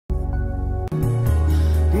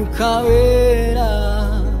Mwukawera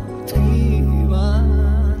twibanire.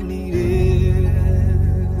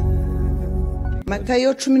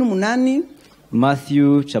 Matayo 18.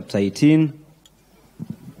 Matthew chapter 18.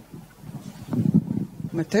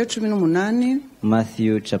 Matayo 18.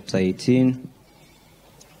 Matthew chapter 18.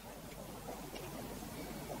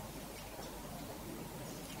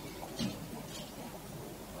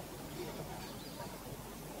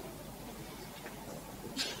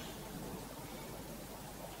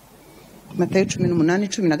 Matayo 18,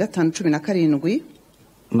 15, 17.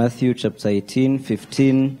 Matthew chapter 18,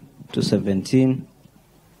 15 to 17.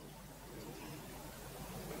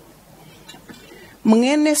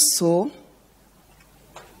 Mwene so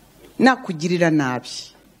nakugirira nabi,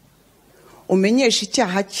 umenyesha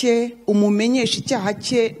icyaha cye, umumenyesha icyaha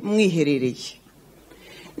cye mwiherereye.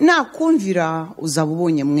 Nakumvira uzaba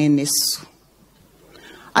ubonye mwene so,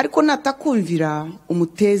 ariko natakumvira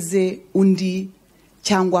umuteze undi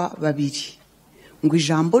cyangwa babiri, ngo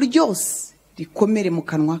ijambo ryose rikomere mu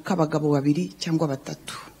kanwa k'abagabo babiri cyangwa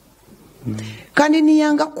batatu. Kandi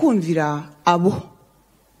niyanga kumvira abo,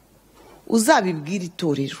 uzabibwira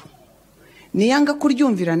itorero. Niyanga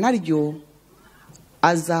kuryumvira naryo,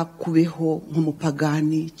 azakubeho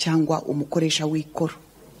nk'umupagani cyangwa umukoresha w'ikoro.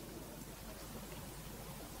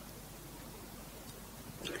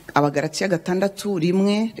 Abagalatiya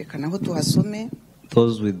 6:1, reka naho tuhasome.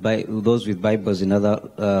 Those with Bibles in other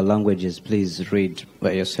languages, please read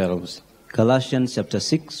by yourselves. Galatians chapter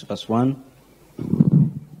 6, verse 1.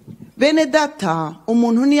 Bene data,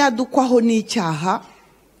 umuntu niyadukwaho n'icyaha,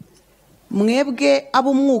 mwebwe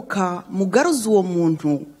ab'umwuka mugaruza uwo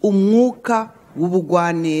muntu umwuka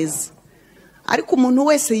w'ubugwaneza. Ariko umuntu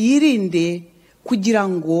wese yirinde kugira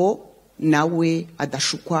ngo nawe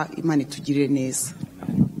adashukwa. Imana itugirire neza.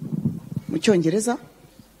 Mu Cyongereza?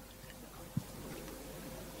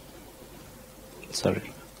 Sorry.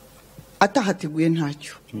 Atahateguye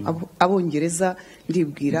ntacyo. Abongereza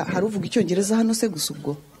ndibwira, hari uvuga Icyongereza hano se gusa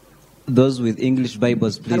ubwo? Those with English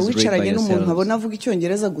Bibles, please read by Wicaranye n'umuntu abona yourselves. avuga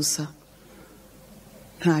Icyongereza gusa.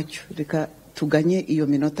 Ntacyo, reka tuganye iyo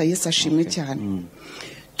minota. Yesu ashimwe cyane.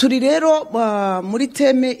 Turi rero muri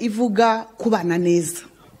teme ivuga kubana neza.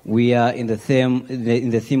 We are in the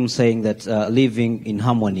theme saying that living in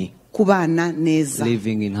harmony. Kubana neza.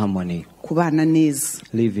 Living in harmony. Kubana neza.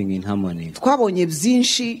 Living in harmony. Twabonye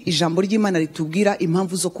byinshi ijambo ry'Imana ritubwira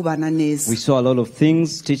impamvu zo kubana neza. We saw a lot of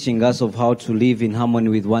things teaching us of how to live in harmony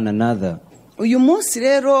with one another. Uyu munsi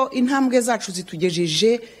rero intambwe zacu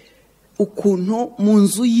zitugejeje ukuntu mu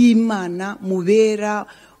nzu y'Imana mubera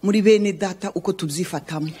muri bene data uko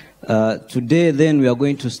tubyifatamo. Today then we are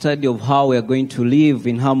going to study of how we are going to live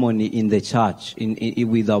in harmony in the church,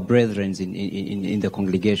 with our brethren in the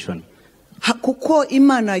congregation. Kuko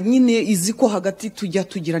Imana nyine iziko hagati tujya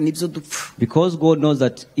tugira nibyo dupfa. Because God knows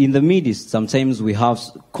that in the midst sometimes we have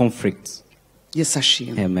conflicts. Yes,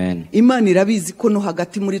 ashimwe. Amen. Imana irabizi ko no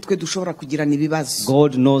hagati muri twe dushobora kugirana ibibazo.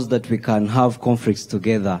 God knows that we can have conflicts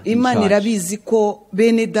together in Imana church. irabizi ko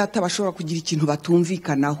bene data bashobora kugira ikintu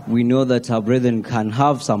batumvikanaho. We know that our brethren can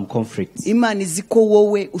have some conflicts. Imana izi ko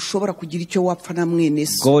wowe ushobora kugira icyo wapfa na mwene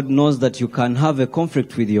so. God knows that you can have a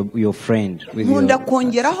conflict with your friend. Nkunda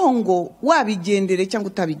kongeraho ngo wabigendere cyangwa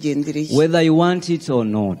utabigendereye. Whether you want it or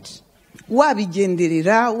not.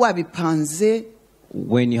 Wabigenderera, wabipanze.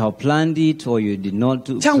 When you have planned it or you did not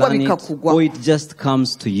plan it, or it just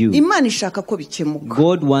comes to you. Imana ishaka ko bikemuka.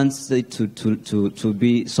 God wants it to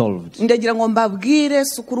be solved. Ndagira ngo mbabwire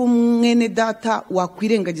sukuru mwene data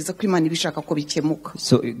wakwirengagiza ko Imana ibishaka ko bikemuka.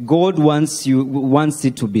 So God wants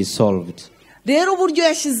it to be solved. Rero uburyo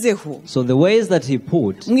yashyizeho. So the ways that he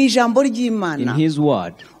put mu ijambo ry'Imana, in his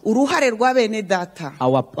word, uruhare rwa bene data,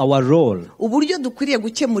 our role, uburyo dukwiriye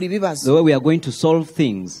gukemura ibibazo, the way we are going to solve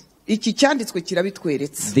things. Iki cyanditswe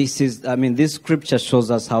kirabitweretse. This scripture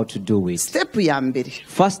shows us how to do it. Step ya mbere.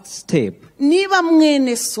 First step. Niba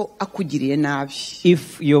mwene so akugiriye nabi.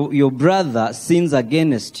 If your brother sins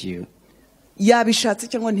against you. Yabishatse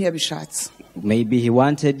cyangwa ntiyabishatse. Maybe he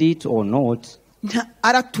wanted it or not.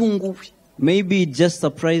 Aratunguwe. Maybe it just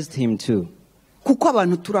surprised him too. Kuko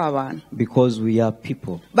abantu turi abantu. Because we are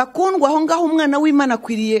people. Bakundwa aho ngaho umwana w'Imana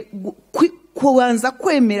akwiriye kubanza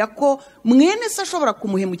kwemera ko mwene se ashobora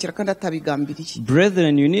kumuhemukira kandi atabigambiriye.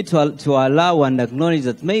 Brethren, you need to allow and acknowledge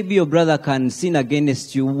that maybe your brother can sin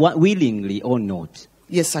against you willingly or not.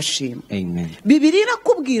 Yes, ashimwe. Amen. Bibiliya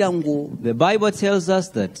irakubwira ngo the Bible tells us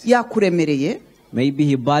that yakuremereye, maybe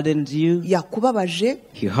he burdened you, yakubabaje,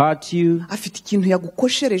 he hurt you, afite ikintu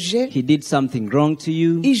yagukoshereje, he did something wrong to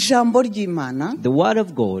you. Ijambo ry'Imana, the word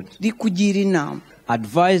of God, rikugira inama,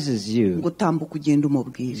 advises you, ngo tambuka ugende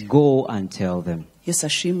umubwire. go and tell them. Yes,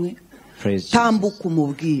 ashimwe. Praise tambuka Jesus.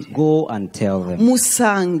 umubwire, Go and tell them.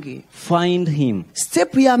 musange. Find him.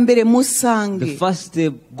 Step ya mbere The musange, first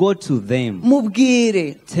step, go to them.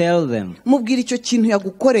 mubwire, Tell them. mubwire icyo kintu Tell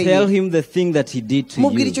yagukoreye, him the thing that he did to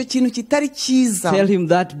mubwire you. icyo kintu kitari cyiza, Tell him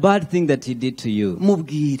that bad thing that he did to you.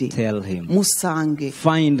 mubwire, Tell him. musange.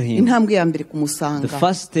 Find him. Intambwe ya mbere The kumusanga,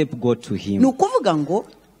 first step, go to ni him. ukuvuga ngo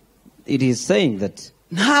It is saying that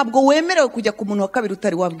ntabwo wemerewe kujya ku muntu wa kabiri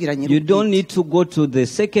utari wabwira you nyir'ubwite. don't need to go to the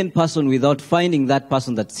second person without finding that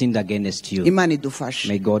person that sinned against you. Imana idufashe.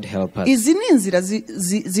 May God help us. Izi ni inzira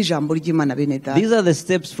z'ijambo ry'Imana bene data. These are the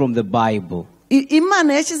steps from the Bible.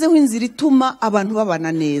 Imana yashyizeho inzira ituma abantu babana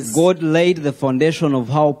neza. God laid the foundation of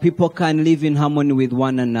how people can live in harmony with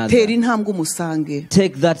one Tera another. intambwe umusange,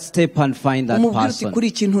 Take that step and find that umubwire uti person. kuri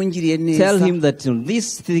iki ntungiriye Tell neza, him that on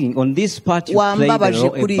this thing, on this part, you played Wambabaje a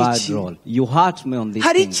kuri bad iki. role. You hurt me on this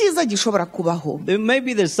hari thing. icyiza gishobora kubaho.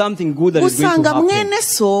 Maybe there's something good that is going to Usanga happen. mwene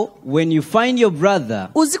so When you find your brother,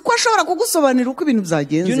 uzi ko ashobora kugusobanurira uko ibintu do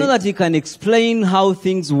you know byagenze. that he can explain how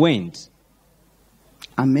things went?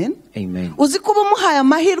 Amen. Amen. Uzi ko uba umuhaye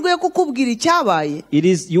amahirwe yo kukubwira icyabaye. It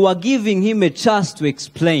is, you are giving him a chance to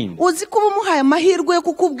explain. Uzi ko uba umuhaye amahirwe yo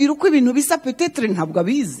kukubwira uko ibintu bisa, petetre ntabwo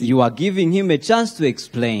abizi. You are giving him a chance to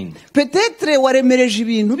explain. Petetre waremereje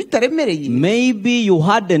ibintu bitaremereye. Maybe you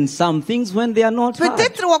hardened some things when they are not hard.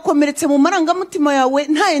 Petetre wakomeretse mu marangamutima yawe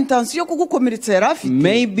nta intention yo kugukomeretsa yari afite.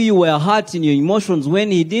 Maybe you were hurt in your emotions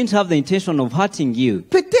when he didn't have the intention of hurting you.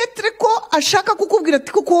 Petetre ko ashaka kukubwira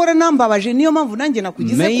ati kuko wora nambabaje niyo mpamvu nanjye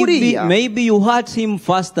nakugize kuriya. Maybe you hurt him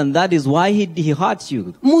first and that is why he hurt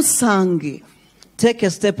you. Musange, Take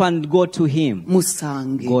a step and go to him.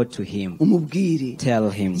 musange, Go to him. umubwire,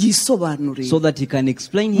 Tell him yisobanure, so that he can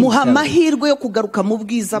explain muha himself. amahirwe yo kugaruka mu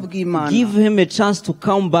bwiza bw'Imana. Give him a chance to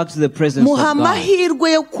come back to the presence of Muha God.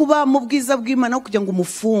 amahirwe yo kuba mu bwiza bw'Imana no kugira ngo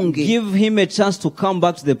umufunge. Give him a chance to come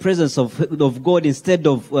back to the presence of God instead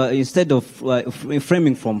of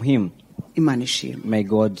framing from him. Imana ishimwe. May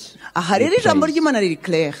God. Aha rero be ijambo praised. ry'Imana riri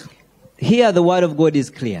clair. Here the word of God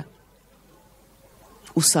is clear.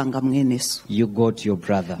 Usanga mwene so. You go to your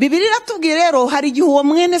brother. Bibiliya iratubwiye rero hari igihe uwo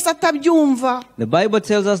mwene so atabyumva. The Bible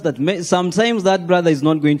tells us that sometimes that brother is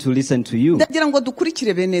not going to listen to you. Ndagira ngo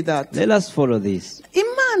dukurikire bene data. Let us follow this.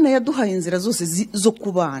 Imana yaduhaye inzira zose zo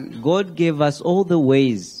kubana. God gave us all the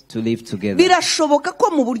ways to live together. Birashoboka ko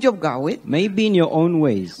mu buryo bwawe, Maybe in your own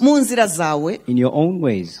ways. mu nzira zawe, In your own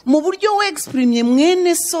ways. mu buryo we exprime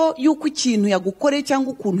mwene so yuko ikintu yagukoreye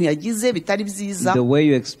cyangwa ukuntu yagize bitari byiza. The way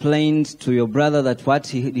you explained to your brother that what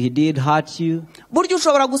he did hurt you. Buryo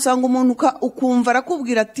ushobora gusanga umuntu ukumva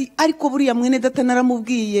arakubwira ati ariko buriya mwene data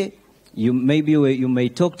naramubwiye. You may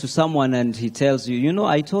talk to someone and he tells you, you know,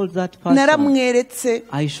 I told that person. Naramweretse.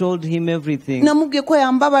 I showed him everything. Namubwiye ko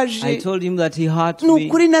yambabaje. I told him that he hurt Ni me.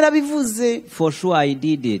 ukuri narabivuze. For sure I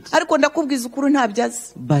did it. Ariko ndakubwiza ukuri ntabyo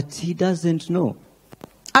azi. But he doesn't know.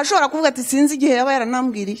 Ashobora kuvuga ati sinzi igihe yaba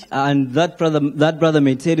yaranambwiriye. And that brother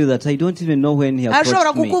may tell you that I don't even know when he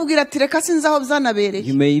Ashobora approached me. kukubwira ati reka sinzi aho He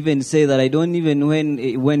byanabereye. may even say that I don't even know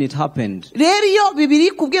when it happened. Rero iyo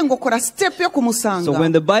Bibiliya ikubwiye ngo kora step yo kumusanga. So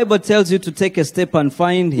when the Bible tells you to take a step and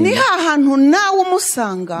find Ni him, hahantu nawe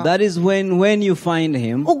umusanga. that is when you find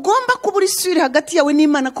him, Ugomba kuba uri sure hagati yawe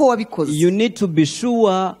n'Imana ko wabikoze. you need to be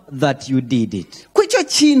sure that you did it. Ko icyo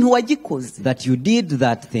kintu wagikoze. That you did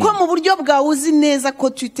that thing. Ko mu buryo bwawe uzi neza ko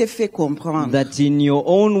tu te fait comprendre. That in your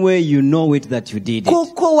own way you know it, that you did it.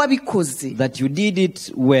 Koko wabikoze. That you did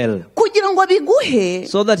it well. Kugira ngo biguhe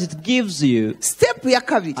So that it gives you step ya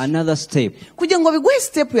kabiri. another step. Kugira ngo biguhe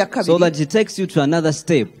step ya So kabiri. that it takes you to another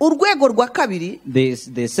step. Urwego rwa kabiri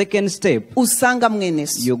The second step, usanga mwene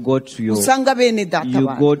so. you go to your Usanga bene data you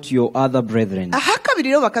bana. go to your other brethren. Aha kabiri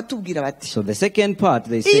rero bakatubwira bati So the second part,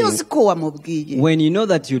 they say, iyo uzi ko wamubwiye when you know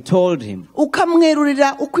that you told him,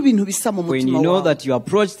 ukamwerurira uko ibintu bisa mu when mutima you know wawe that you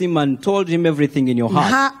approached him and told him everything in your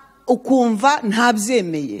heart, ukumva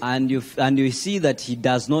ntabyemeye and you see that he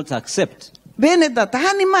does not accept. bene data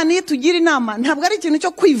hano Imana iyo tugira inama ntabwo ari ikintu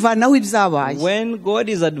cyo kwivanaho ibyabaye. When God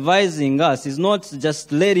is advising us, He's not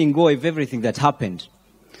just letting go of everything that happened.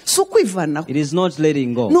 si ukwivanaho, It is not letting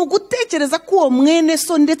ni go. ugutekereza ko uwo mwene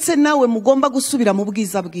so ndetse nawe mugomba gusubira mu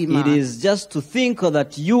bwiza It bw'Imana. is just to think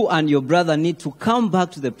that you and your brother need to come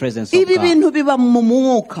back to the presence of Ibi God. bintu biba mu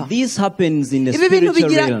mwuka, This happens in the ibi bintu spiritual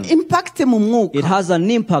bigira realm. impact mu It mwuka. has an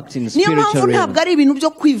impact in the Niyo mpamvu spiritual realm. ntabwo ari ibintu byo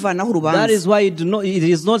kwivanaho That is urubanza. why it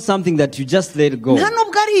is not something that you just let go. nta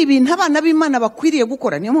nubwo ari ibintu abana b'Imana bakwiriye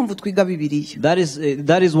gukora. Niyo mpamvu twiga Bibiliya.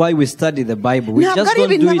 That is why we study the Bible. We Ntabwo just ari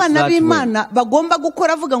don't ibintu do it abana that way. b'Imana bagomba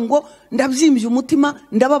gukora avuga ngo ndabyimbye umutima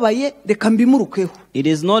ndababaye reka mbimurukeho. It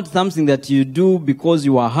is not something that you do because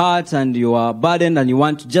you are hurt and you are burdened and you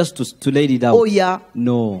want just to let it out. Oya.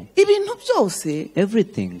 No. Ibintu byose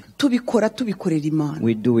Everything tubikorera Imana.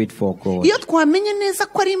 we do it for God. Iyo twamenye neza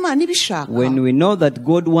ko ari Imana ibishaka, When we know that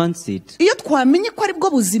God wants it, iyo twamenye ko ari bwo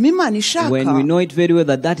buzima Imana when we ishaka, know it very well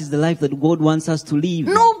that that is the life that God wants us to live,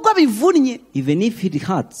 nubwo bivunnye, even if it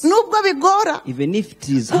hurts, nubwo bigora, even if it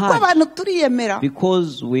is kuko hard, abantu turiyemera.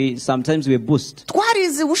 because sometimes we boast.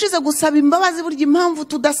 Twarize ubushize gusaba imbabazi, burya impamvu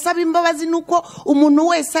tudasaba imbabazi nuko umuntu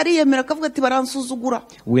wese ariyemera akavuga ati baransuzugura.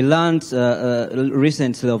 We learned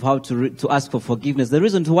recently of how to ask for forgiveness. The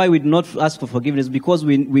reason why we do not ask for forgiveness is because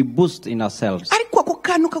we boast in ourselves. Ariko ako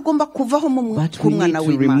kantu kagomba kuvaho mu But we need mwana to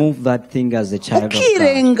w'Imana. remove that thing as a child of God.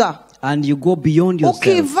 Ukirenga, And you go beyond yourself.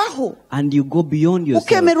 ukivaho, And you go beyond yourself.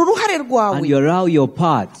 ukemera uruhare And rwawe, you allow your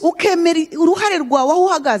part. ukemera uruhare rwawe aho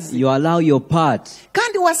uhagaze. You allow your part.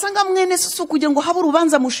 Kandi wasanga mwene susu kugira ngo habe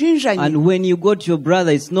urubanza mushinjanye. And when you go to your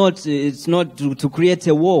brother, it's not to create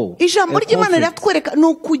a war. Ijambo a ry'Imana conflict. riratwereka ni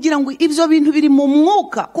ukugira ngo ibyo bintu biri mu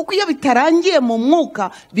mwuka, kuko iyo bitarangiye mu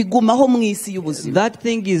mwuka bigumaho mu isi y'ubuzima. That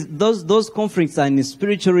thing is those conflicts are in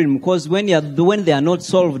spiritual realm, because when they are not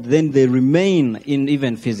solved, then they remain in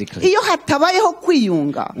even physically. Iyo hatabayeho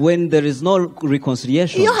kwiyunga, When there is no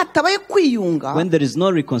reconciliation, iyo hatabaye kwiyunga, when there is no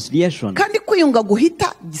reconciliation, kandi kwiyunga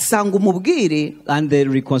guhita gisanga umubwire, and the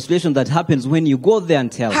reconciliation that happens when you go there and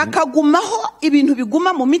tell him, hakagumaho ibintu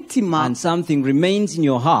biguma mu mitima, and something remains in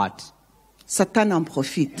your heart, Satani en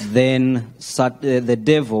profite. then the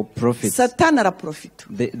devil profits. Satani araprofita.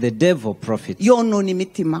 The devil profits. Yonona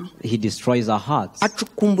imitima, He destroys our hearts.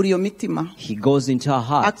 acukumbura iyo mitima, He goes into our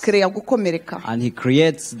hearts, akereya gukomereka, and he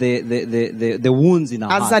creates the wounds in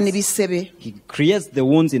our azana hearts. ibisebe, He creates the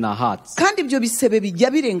wounds in our hearts. kandi ibyo bisebe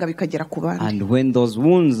bijya birenga bikagera ku bandi. And when those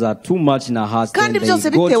wounds are too much in our hearts, then Kandi they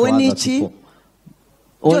byose go to bitewe other n'iki? people.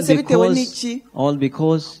 All Byose bitewe because, n'iki? all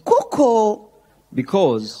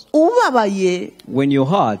because ubabaye when you're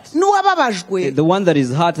hurt, n'uwababajwe the one that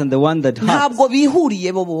is hurt and the one that hurts, ntabwo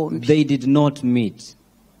bihuriye bo bombi. they did not meet.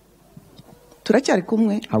 Turacyari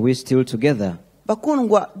kumwe? Are we still together?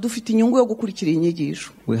 Bakundwa, dufite inyungu yo gukurikira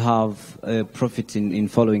inyigisho, We have a profit in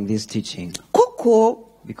following this teaching, kuko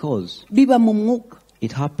because biba mu mwuka,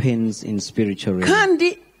 it happens in spiritual realm.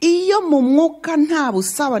 kandi iyo mu mwuka nta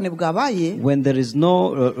busabane bwabaye, When there is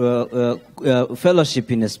no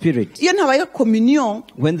fellowship in the spirit, iyo ntabaye communion,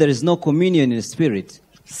 when there is no communion in the spirit,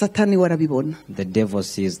 Satani warabibona, the devil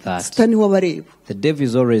sees that. Satani wabareba. The devil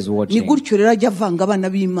is always Ni watching. gutyo rero ajya avanga abana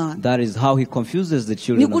b'Imana, That is how he confuses the ni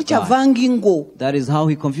children of gutyo God. avanga ingo, That is how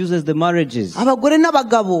he confuses the marriages, abagore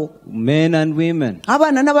n'abagabo, men and women,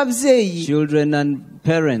 abana n'ababyeyi. children and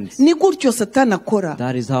parents. Ni gutyo Satani akora,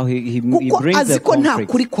 That is how he kuko brings azi the ko nta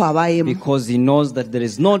kuri conflict, kwabayemo, because he knows that there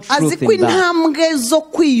is no azi truth ko in that, intambwe zo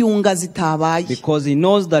kwiyunga zitabaye, because he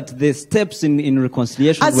knows that the steps in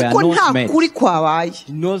reconciliation azi were ko not nta met. kuri kwabaye.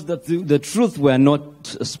 He knows that the truth were not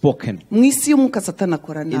spoken. Mu isi y'umwuka Satani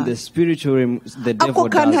akora In the nabi, spiritual realm, the devil ako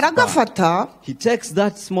kantu does bad. aragafata He takes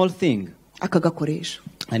that small thing akagakoresha,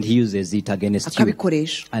 and he uses it against you.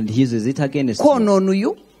 akabikoresha And he uses it against you konona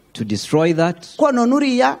uyu, to destroy that, konona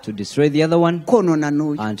uriya, to destroy the other one, konona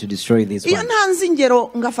n'uyu. and to destroy this Iyo one. ntanze ingero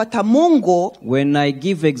ngafata mu ngo, When I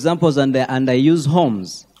give examples and I use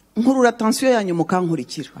homes, nkurura tansiyo yanyu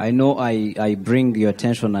mukankurikira, I know I bring your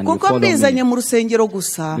attention and you kuko follow mbizanye me. mu rusengero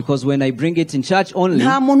gusa, Because when I bring it in church only,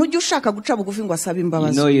 nta muntu ujya ushaka guca bugufi ngo asabe you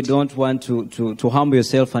imbabazi. know you don't want to humble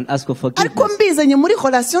yourself and ask for Ariko forgiveness. mbizanye muri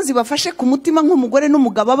relation zibafashe ku mutima nk'umugore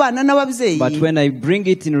n'umugabo, abana n'ababyeyi, But when I bring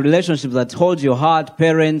it in relationships that hold your heart,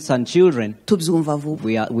 parents and children, tubyumva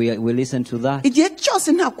vuba. we listen to that. Igihe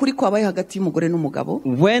cyose nta kuri kwabaye hagati y'umugore n'umugabo,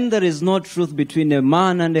 When there is no truth between a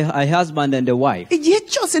man and a husband and a wife, igihe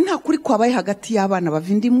cyose nta kuri kwabaye hagati y'abana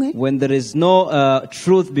bavindimwe, when there is no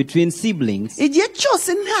truth between siblings, igihe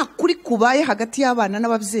cyose nta kuri kubaye hagati y'abana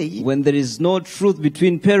n'ababyeyi, when there is no truth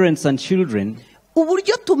between parents and children,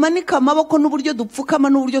 uburyo tumanika amaboko n'uburyo dupfukama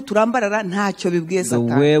n'uburyo turambarara ntacyo bibwiye the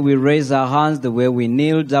Satani, way we raise our hands, the way we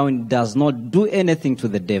kneel down does not do anything to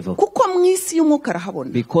the devil. kuko mu isi y'umwuka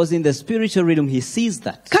arahabona, Because in the spiritual realm, he sees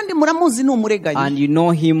that. kandi muramuzi ni umureganyi, And you know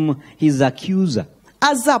him, his accuser.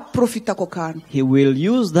 azaprofita ako kantu He will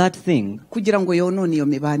use that thing kugira ngo yonone iyo to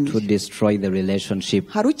mibanire. destroy the relationship.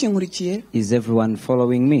 Hari ukinkurikiye? Is everyone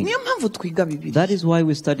following me? Niyo mpamvu twiga Bibiliya. That is why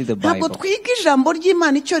we study the Ntabwo Bible. twiga ijambo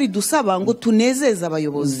ry'Imana icyo ridusaba ngo tunezeze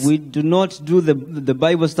abayobozi, We do not do the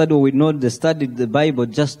Bible study, or we not study the Bible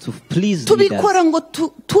just to please leaders. tubikora ngo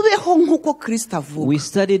tubeho nk'uko Kristo avuga. We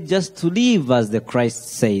study just to live as the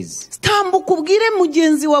Christ says. Tambuka tambuka ubwire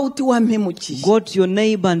mugenzi wawe uti wampemukiye. Go to your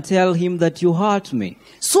neighbor and tell him that you hurt me.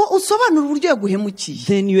 So usobanura uburyo yaguhemukiye.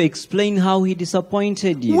 Then you explain how he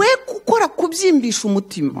disappointed you. We gukora kubyimbisha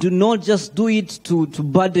umutima. Do not just do it to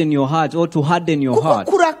burden your heart or to harden your heart.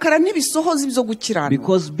 Kuko kurakara ntibisohoza ibyo gukiranuka.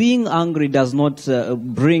 Because being angry does not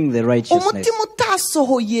bring the righteousness. Umutima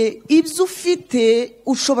utasohoye ibyo ufite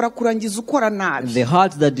ushobora kurangiza ukora nabi. The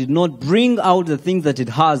heart that did not bring out the things that it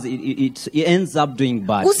has, it ends up doing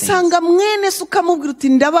bad things. Usanga mwene se ukamubwira uti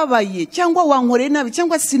ndababaye cyangwa wankoreye nabi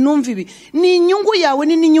cyangwa sinumva ibi. Ni inyungu yawe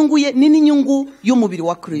ni n'inyungu ye ni n'inyungu y'umubiri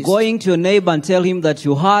wa Kristo. Going to your neighbor and tell him that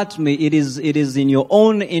you hurt me, it is in your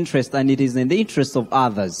own interest and it is in the interest of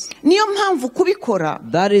others. Niyo mpamvu kubikora.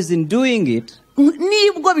 That is in doing it.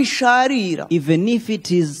 Nibwo bisharira. Even if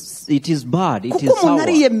it is bad, it is kuko umuntu sour.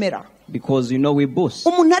 ariyemera. Because we boast.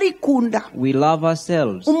 Umuntu arikunda. We love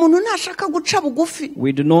ourselves. Umuntu ntashaka guca bugufi.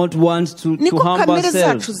 We do not want to humble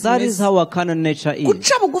ourselves. That is how our carnal nature is.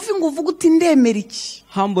 Guca bugufi ngo uvuge uti ndemera iki.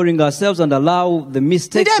 Humbling ourselves and allow the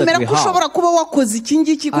mistakes that we ndemera ko ushobora kuba wakoze iki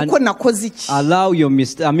ngiki kuko nakoze iki. Allow your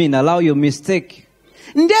mistake.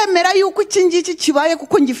 Ndemera yuko iki ngiki kibaye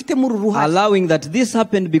kuko ngifitemo uruhare. Allowing that this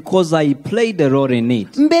happened because I played a role in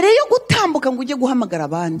it. Mbere yo gutambuka ngo ujye guhamagara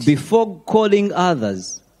abandi. Before calling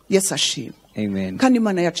others. Yes, ashimwe. Amen. Kandi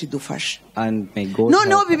Imana yacu idufashe. And may God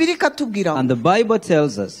noneho Bibiliya ikatubwira. And the Bible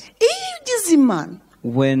tells us, iyo ugize Imana,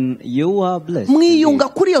 when you are blessed, mwiyunga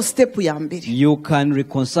kuri iyo step ya mbere. You can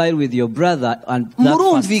reconcile with your brother and that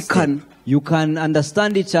first step. You can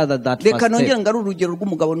understand each other that first step.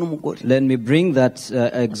 Let me bring that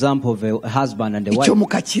example of a husband and a wife.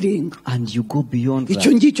 And you go beyond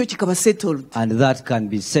that. And that can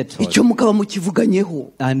be settled.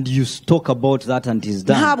 And you talk about that and it is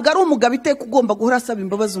done.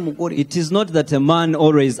 It is not that a man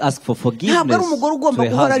always asks for forgiveness to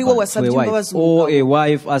a husband, to a wife, or a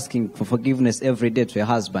wife asking for forgiveness every day to a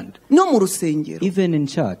husband. Even in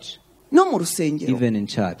church. Even in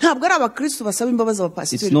church.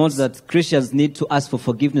 It's not that Christians need to ask for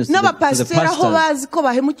forgiveness to the pastors.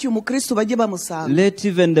 Let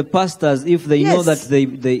even the pastors, if they know that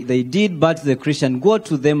they did bad to the Christian, go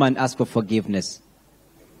to them and ask for forgiveness.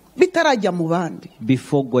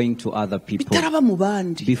 Before going to other people.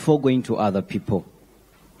 Before going to other people.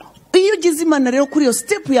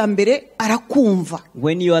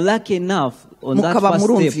 When you are lucky enough, on that first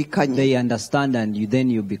step, they understand and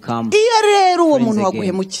then you become friends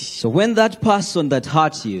again. So when that person that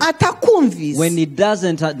hurts you, when he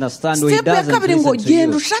doesn't understand or he doesn't listen to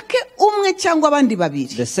you,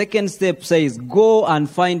 the second step says, go and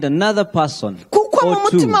find another person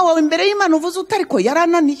or two.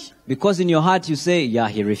 Because in your heart you say, yeah,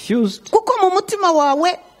 he refused.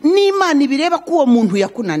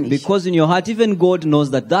 Because in your heart, even God knows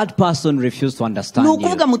that that person refused to understand you.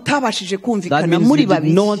 That means we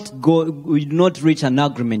did not reach an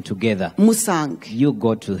agreement together. You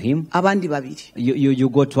go to him. You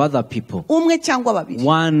go to other people.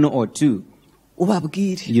 One or two.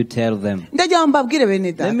 You tell them.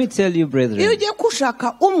 Let me tell you, brethren,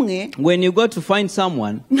 when you go to find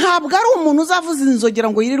someone, it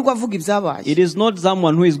is not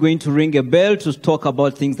someone who is going to ring a bell to talk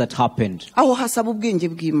about things that happened.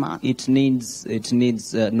 It needs knowledge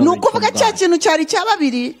from God.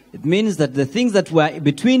 It means that the things that were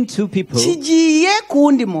between two people,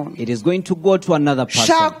 it is going to go to another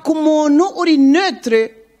person.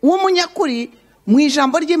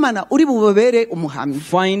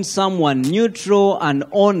 Find someone neutral and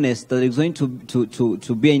honest that is going to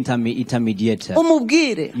be an intermediator.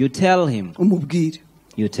 You tell him.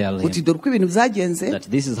 You tell him that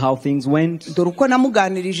this is how things went.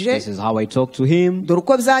 This is how I talked to him.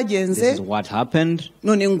 This is what happened.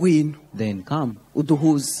 Then come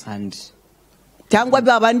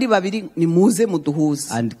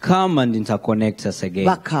and come and interconnect us again.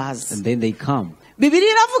 And then they come.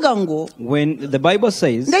 When the Bible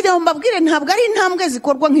says, it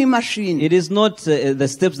is not the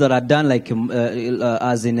steps that are done like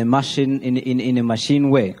as in a machine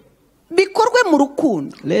way.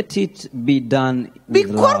 Let it be done with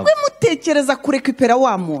love.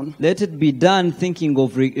 Let it be done thinking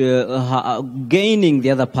of gaining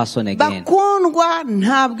the other person again.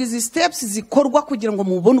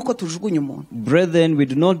 Brethren, we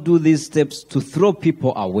do not do these steps to throw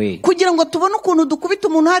people away.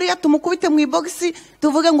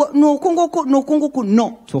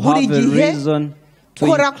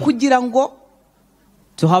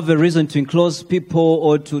 To have a reason to enclose people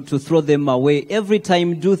or to throw them away. Every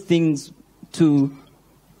time do things to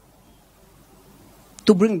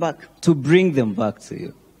bring them back to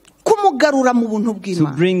you. kumugarura mu buntu to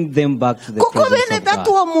bw'Imana. bring them back to the Kuko presence bene of data God.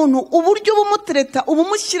 uwo muntu uburyo bumutereta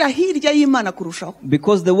ubumushyira hirya y'Imana kurushaho.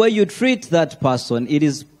 Because the way you treat that person, it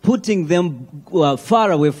is putting them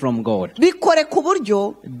far away from God. Bikore ku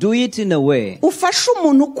buryo Do it in a way ufasha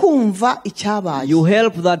umuntu kumva icyabaye. you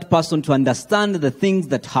help that person to understand the things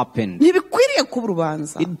that happened. Ntibikwiriye kuba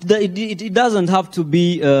urubanza. It doesn't have to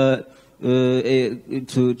be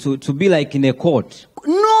to be like in a court.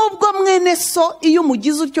 Nubwo mwene so iyo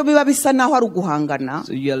umugize utyo biba bisa naho ari uguhangana.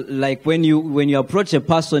 So you're like when you approach a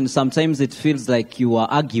person, sometimes it feels like you are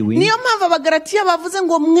arguing. Niyo mpamvu Abagalatiya bavuze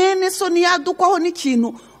ngo mwene so niyadukwaho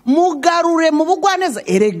n'ikintu mugarure mu bugwaneza.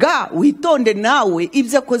 Erega witonde nawe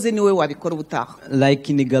ibyo akoze niwe wabikora ubutaha. Like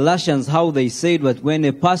in the Galatians, how they said that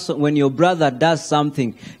when your brother does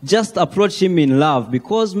something, just approach him in love,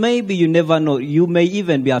 because maybe you never know, you may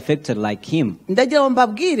even be affected like him. Ndagira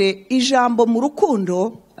mbabwire ijambo mu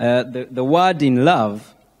rukundo. The word in love,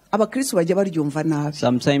 Abakristo bajya baryumva nabi.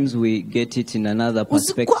 sometimes we get it in another Uziko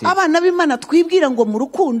perspective. abana b'Imana twibwira ngo mu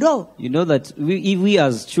rukundo You know that we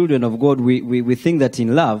as children of God, we think that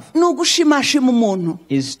in love nugushimashima umuntu.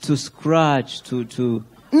 is to scratch, to caress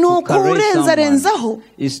Nukurenzarenzaho. someone,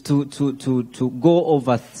 is to go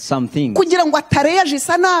over something, Kugira ngo atareyaje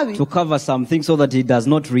isa nabi. to cover something so that he does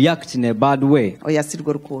not react in a bad way. Oya si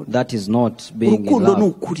rwo rukundo. That is not being in Urukundo ni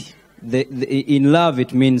love. ukuri. In love,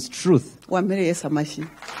 it means truth. Wamere Yesu amashyi.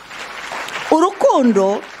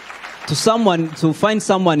 Urukundo To find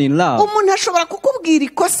someone in love, umuntu ashobora kukubwira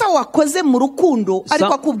ikosa wakoze mu rukundo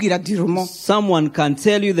ariko akubwira dirumo. someone can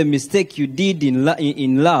tell you the mistake you did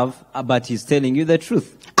in love, but he's telling you the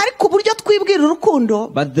truth. Ariko uburyo twibwira urukundo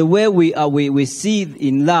But the way we see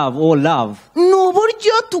in love or love, ni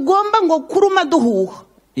uburyo tugomba ngo kuruma duhuha.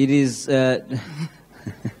 it is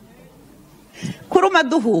Kuruma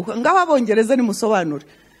duhuha. Ngaho Abongereza nimusobanure.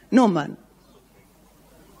 No man.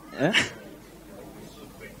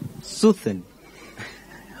 soothing.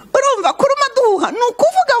 Urumva kuruma duhuha ni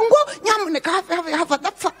ukuvuga ngo nyamuneka have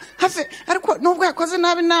adapfa have ariko nubwo yakoze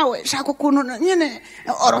nabi nawe shaka ukuntu nyine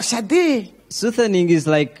oroshya de. Soothing is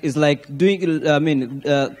like doing.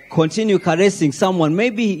 Continue caressing someone.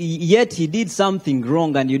 Maybe yet he did something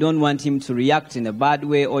wrong, and you don't want him to react in a bad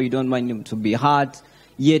way, or you don't want him to be hurt.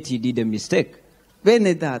 Yet he did a mistake.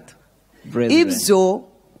 Bene data. Brethren, Ibyo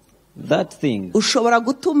that thing ushobora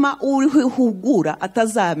gutuma urihugura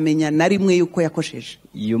atazamenya na rimwe yuko yakosheje.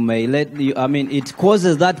 it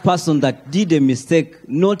causes that person that did a mistake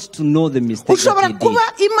not to know the mistake Ushobora that he kuba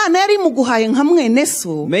Imana yari muguhaye nka mwene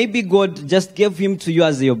so. did. Maybe God just gave him to you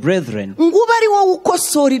as your brethren, Nguba ari wowe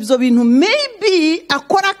ukosora ibyo bintu maybe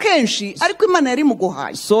akora kenshi ariko Imana yari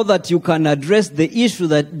muguhaye. so that you can address the issue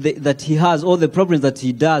that he has, all the problems that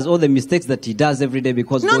he does, all the mistakes that he does every day,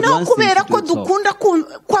 because God Noneho wants him kubera to ko do so. dukunda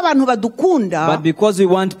ko abantu badukunda. But because we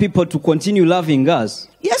want people to continue loving us,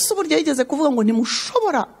 Yesu burya yigeze kuvuga ngo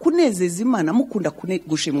ntimushobora kunezeza Imana mukunda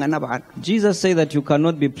gushimwa n'abantu. Jesus said that you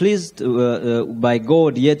cannot be pleased by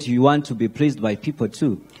God, yet you want to be pleased by people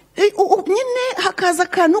too. Nyine hakaza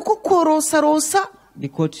akantu ko korosarosa.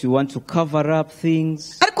 Because you want to cover up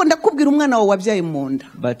things. Ariko ndakubwira umwana wawe wabyaye mu nda.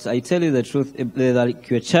 But I tell you the truth, like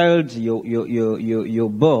your child, your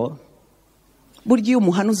boy, Burya iyo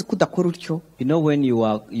umuhanuzi kudakora utyo. you know, when you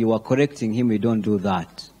are correcting him, you don't do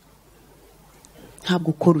that. Ntabwo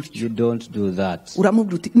ukora utyo. You don't do that.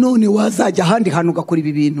 Uramubwira uti none wazajya ahandi hantu ugakora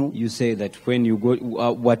ibi bintu. You say that when you go,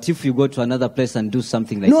 what if you go to another place and do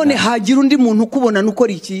something like None that? hagira undi muntu ukubona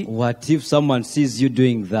nukora iki? What if someone sees you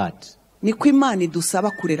doing that? Niko Imana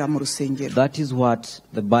idusaba kurera mu rusengero. That is what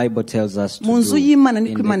the Bible tells us to Mu nzu do y'Imana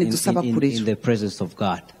niko Imana idusaba in kurera. the presence of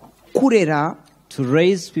God. Kurera To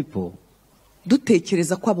raise people,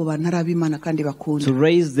 dutekereza ko abo bantu ari ab'Imana kandi bakunda. to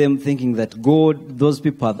raise them thinking that those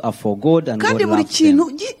people are for God and God Kandi buri loves them.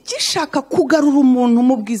 kintu gishaka kugarura umuntu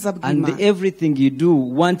mu bwiza And bw'Imana. everything you do,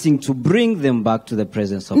 wanting to bring them back to the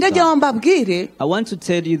presence of Ndagira ngo God. mbabwire I want to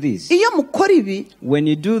tell you this. iyo mukora ibi When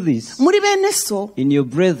you do this, muri bene so in your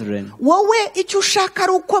brethren, wowe icyo ushaka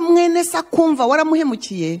ari uko mwene se akumva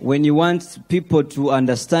waramuhemukiye when you want people to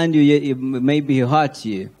understand you, maybe he hurt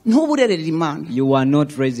you, ntuburerere Imana. you are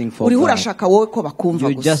not raising for Uriho God. urashaka wowe ko bakumva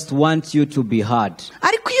You gusa. just want you to be heard.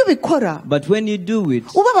 Ariko iyo ubikora But when you do it,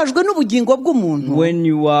 ubabajwe n'ubugingo bw'umuntu,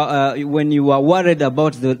 when you are worried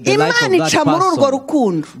about the life of Imana that ica muri urwo person,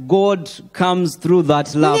 rukundo. God comes through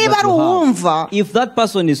that love Niba that ari you uwumva, have. If that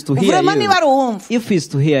person is to hear vraiment niba ari you, uwumva, if he's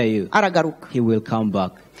to hear you, aragaruka. he will come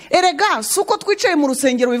back. Erega si uko twicaye mu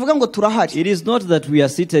rusengero bivuga ngo turahari. It is not that we are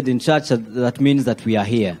seated in church that means that we are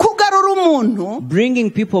here. Kugarura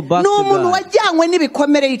bringing people back to God.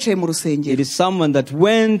 It is someone that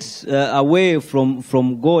went away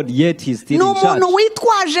from God, yet he's still in church.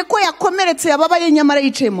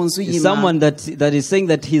 It's someone that is saying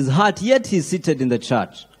that his heart, yet he's seated in the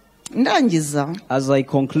church. As I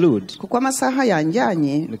conclude,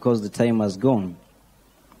 because the time has gone,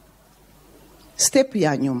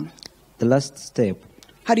 the last step.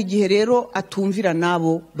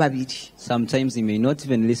 Sometimes he may not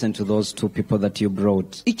even listen to those two people that you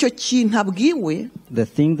brought. The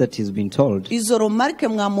thing that he's been told,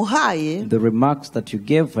 the remarks that you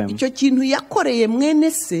gave him, the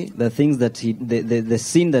things that the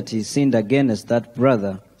sin that he sinned against that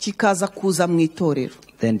brother,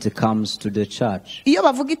 then it comes to the church.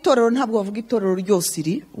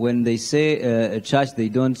 When they say a church, they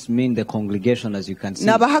don't mean the congregation, as you can see.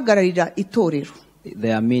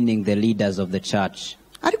 They are meaning the leaders of the church.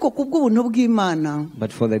 But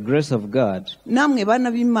for the grace of God,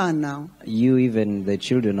 you, even the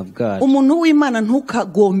children of God,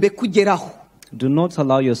 do not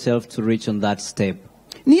allow yourself to reach on that step.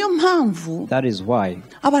 That is why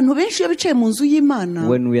when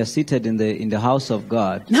we are seated in the house of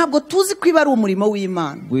God,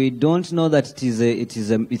 we don't know that it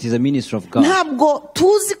is a ministry of God.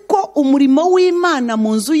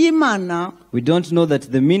 We don't know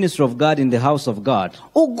that the ministry of God in the house of God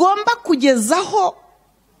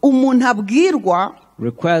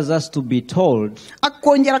requires us to be told,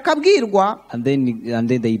 and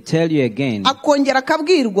then they tell you again,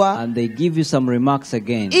 and they give you some remarks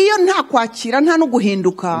again.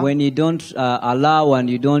 When you don't allow and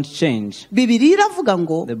you don't change,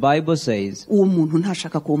 the Bible says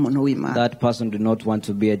that person do not want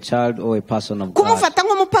to be a child or a person of God.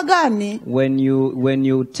 When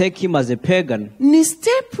you take him as a pagan,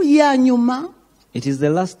 it is the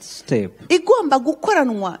last step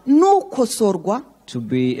to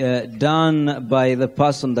be done by the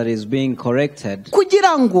person that is being corrected,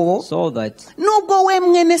 so that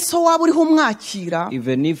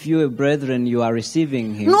even if you, brethren, you are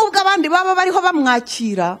receiving him,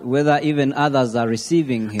 whether even others are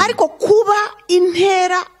receiving him,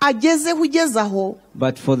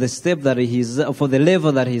 but for the step that for the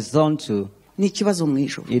level that he's on to,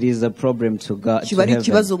 it is a problem to God. To heaven.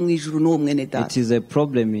 It is a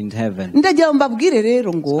problem in heaven.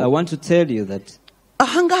 So I want to tell you that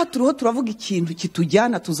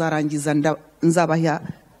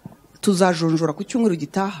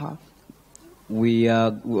we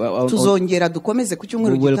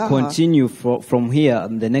will continue from here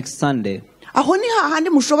on the next Sunday.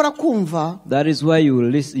 That is why you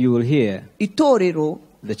will hear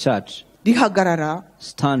the church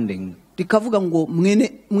standing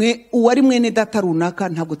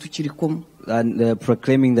and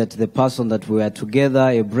proclaiming that the person that we are together,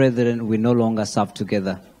 a brethren, we no longer serve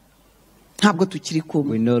together.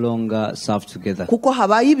 We no longer serve together.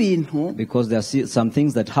 Because there are some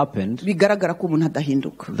things that happened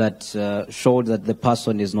that showed that the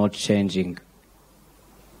person is not changing.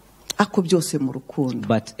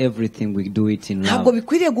 But everything we do it in love. We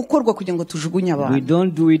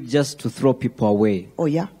don't do it just to throw people away.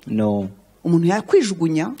 No.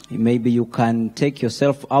 Maybe you can take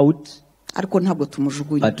yourself out,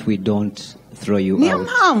 but we don't throw you out.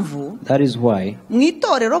 That is why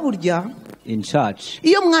in church,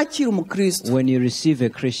 when you receive a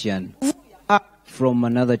Christian from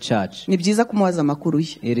another church,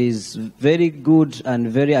 it is very good and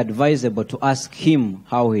very advisable to ask him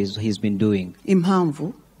how he's been doing.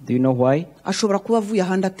 Do you know why?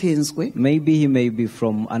 Maybe he may be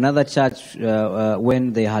from another church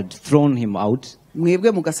when they had thrown him out,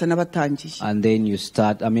 and then you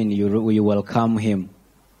start, you welcome him.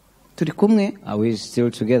 Are we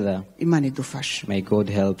still together? May God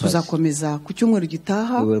help us. We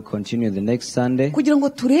will continue the next Sunday,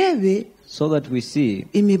 so that we see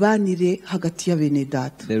the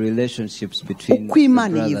relationships between the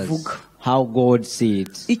brothers, how God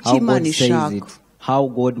sees it, how God says it, how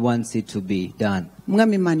God wants it to be done.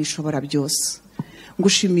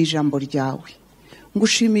 Ngushimiye ijambo ryawe,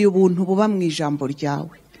 ngushimiye ubuntu buba mu ijambo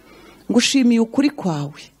ryawe, ngushimiye ukuri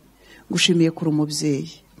kwawe, ngushimiye kuri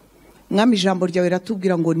umubyeyi. Mwami, ijambo ryawe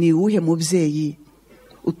ratubwira ngo ni uwuhe mubyeyi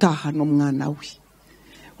utahana umwana we.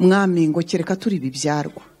 Mwami, ngo kereka turi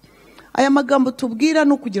bibyarwa. Aya magambo tubwira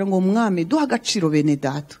no kugira ngo mwami duha agaciro bene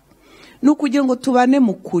data, no kugira ngo tubane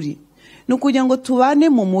mu kuri, no kugira ngo tubane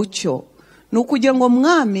mu mucyo, no kugira ngo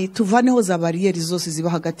mwami tuvaneho za bariyeri zose ziba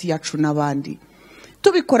hagati yacu n'abandi,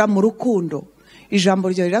 tubikora mu rukundo. Ijambo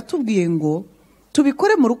ryawe riratubwiye ngo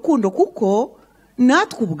tubikore mu rukundo, kuko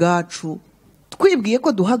natwe ubwacu twibwiye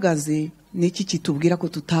ko duhagaze, n'iki kitubwira ko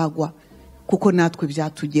tutagwa. kuko natwe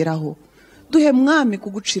byatugeraho. Duhe mwami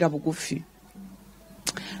kugucira bugufi,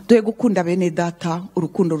 duhe gukunda bene data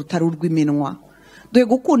urukundo rutari urw'iminwa, duhe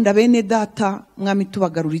gukunda bene data mwami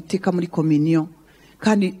tubagarura iteka muri communion,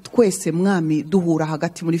 kandi twese mwami duhura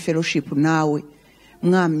hagati muri fellowship nawe.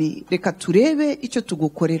 Mwami reka turebe icyo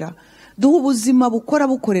tugukorera, duhe ubuzima bukora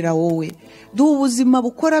bukorera wowe, duhe ubuzima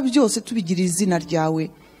bukora byose tubigirira izina ryawe,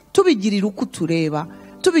 tubigirira uko tureba,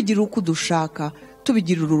 tubigirira uko dushaka,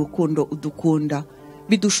 tubigirira urukundo udukunda.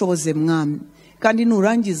 Bidushoboze mwami, kandi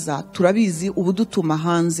nurangiza turabizi ubudutuma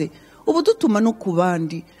hanze, ubudutuma no ku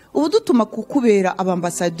bandi, ubudutuma kukubera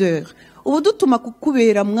abambassadeur, ubudutuma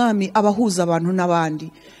kukubera mwami abahuza abantu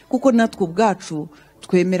n'abandi, kuko natwe ubwacu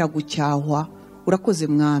twemera gucyahwa. Urakoze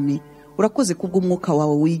mwami, urakoze kubw'umwuka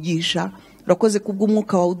wawe wigisha, urakoze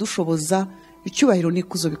kubw'umwuka wawe udushoboza. Icyubahiro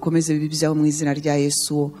n'ikuzo bikomeze bibi byawe mu izina rya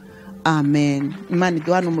Yesu, amen. Imana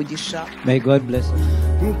iduhane umugisha. May God bless you.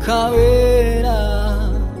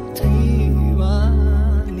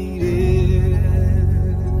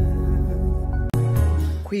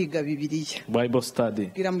 Kwiga Bibiliya. Bible study.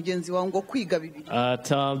 Gira mugenzi wawe ngo kwiga Bibiliya.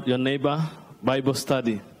 Tell your neighbor, Bible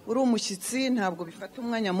study. Uri umushyitsi ntabwo bifata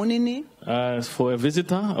umwanya munini. For a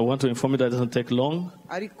visitor, I want to inform you that it doesn't take long.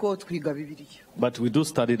 Ariko twiga Bibiliya. But we do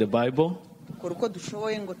study the Bible. Dukora uko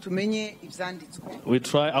dushoboye ngo tumenye ibyanditswe. We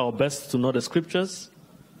try our best to know the scriptures.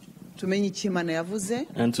 Tumenye icyo Imana yavuze.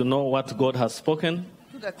 And to know what God has spoken.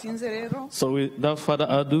 Tudatinze rero. So without further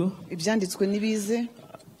ado. Ibyanditswe nibize.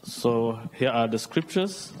 So here are the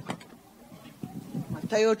scriptures.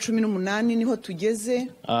 Matayo 18 niho tugeze.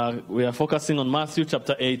 We are focusing on Matthew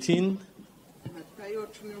chapter 18. Matayo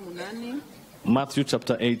 18. Matthew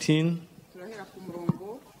chapter 18. Turahera ku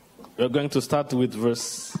murongo. We are going to start with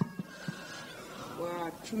verse.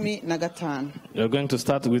 We are going to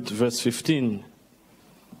start with verse 15.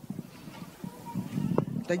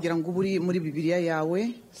 Ndagira ngo uri muri Bibiliya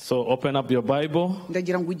yawe. So open up your Bible.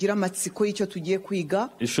 Ndagira ngo ugira amatsiko y'icyo tugiye kwiga.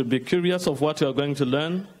 You should be curious of what you are going to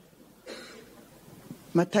learn.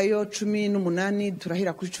 Matayo 18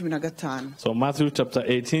 turahera kuri 15. So Matthew chapter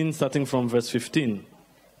 18 starting from verse 15.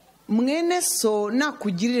 Mwene so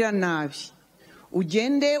nakugirira nabi,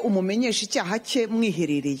 ugende umumenyesha icyaha cye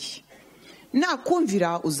mwiherereye.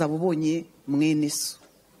 Nakumvira uzaba ubonye mwene so.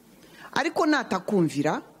 Ariko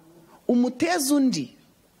natakumvira umuteza undi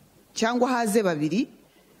cyangwa haze babiri,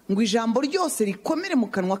 ngo ijambo ryose rikomere mu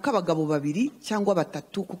kanwa k'abagabo babiri cyangwa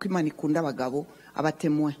batatu, kuko Imana ikunda abagabo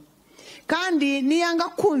abatemwe. Kandi niyanga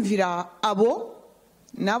kumvira abo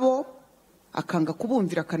nabo akanga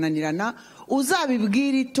kubumvira kananirana,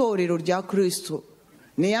 uzabibwira itorero rya Kristo.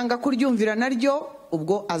 Niyanga kuryumvira naryo,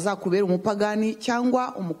 ubwo azakubera umupagani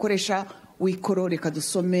cyangwa umukoresha w'ikoro. Reka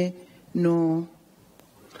dusome no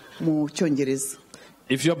mu Cyongereza.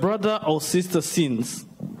 If your brother or sister sins,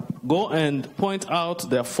 go and point out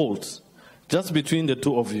their faults just between the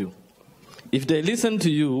two of you. If they listen to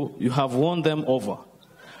you, you have won them over.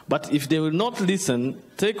 But if they will not listen,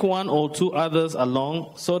 take one or two others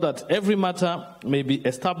along, so that every matter may be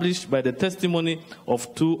established by the testimony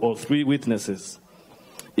of 2 or 3 witnesses.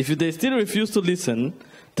 If they still refuse to listen,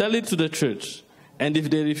 tell it to the church. And if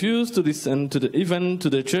they refuse to listen even to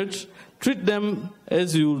the church, treat them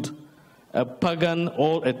as you would a pagan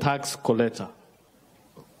or a tax collector.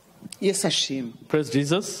 Yes, ashim. Praise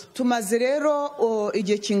Jesus. Tumaze rero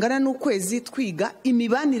igihe kingana n'ukwezi twiga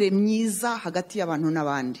imibanire myiza hagati y'abantu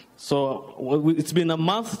n'abandi. So it's been a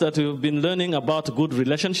month that we've been learning about good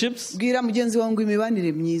relationships. Bwira mugenzi wangu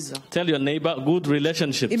imibanire myiza. Tell your neighbor good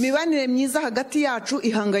relationships. Imibanire myiza hagati yacu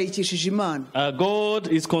ihangayikishije Imana. God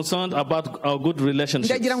is concerned about our good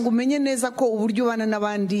relationships. Ndagira ngo umenye neza ko uburyo ubana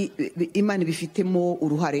n'abandi Imana bifitemo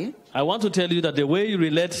uruhare. I want to tell you that the way you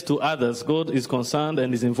relate to others, God is concerned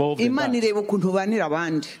and is involved in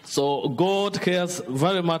that. So God cares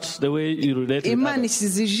very much the way you relate with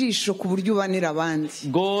others.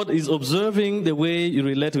 God is observing the way you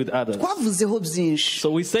relate with others.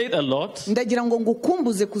 So we said a lot.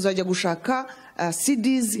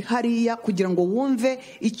 CDs hariya kugira ngo wumve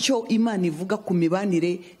icyo Imana ivuga ku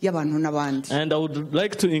mibanire y'abantu n'abandi. And I would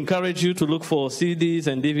like to encourage you to look for CDs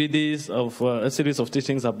and DVDs of a series of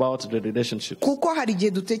teachings about the relationships. Kuko hari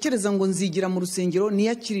igihe dutekereza ngo nzigira mu rusengero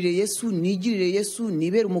niyakirire Yesu, nigirire Yesu,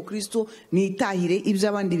 nibere umukristo, nitahire ibyo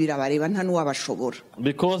abandi birabareba nta n'uwabashobora.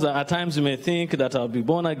 Because at times you may think that I'll be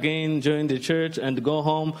born again, join the church and go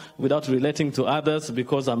home without relating to others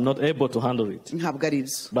because I'm not able to handle it. Ntabwo ari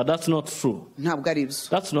byo. But that's not true.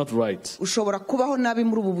 That's not right.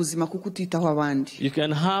 You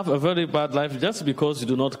can have a very bad life just because you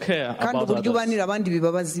do not care about others.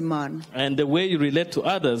 And the way you relate to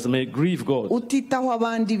others may grieve God. If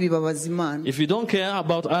you don't care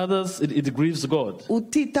about others, it grieves God.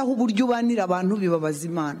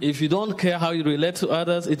 If you don't care how you relate to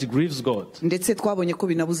others, it grieves God.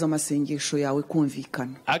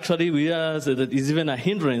 Actually, we realize that it is even a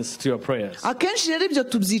hindrance to your prayers.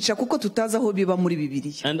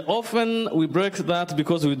 And often we break that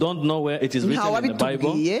because we don't know where it is written in the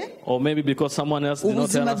Bible, or maybe because someone else did not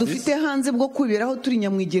tell us this.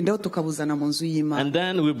 And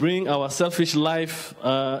then we bring our selfish life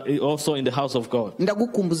also in the house of God.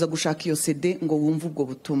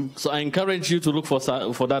 So I encourage you to look for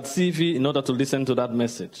that CV in order to listen to that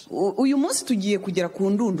message.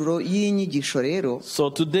 So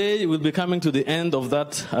today we'll be coming to the end of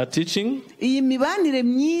that teaching.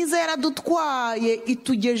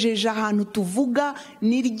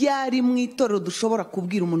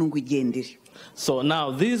 So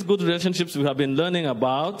now these good relationships we have been learning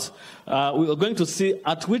about, we are going to see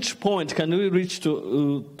at which point can we reach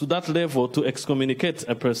to that level to excommunicate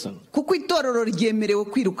a person.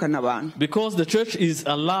 Because the church is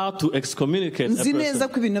allowed to excommunicate a person.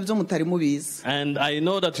 And I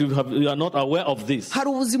know that you are not aware of this.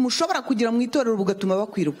 You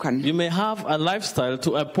may have a lifestyle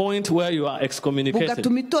to a point where you are excommunicated. And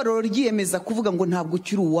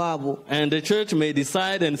the church may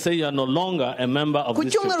decide and say you are no longer a member of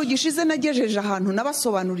this church.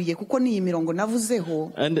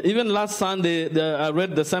 And even last Sunday, I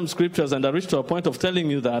read the same scriptures and I reached to a point of telling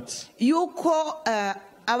you that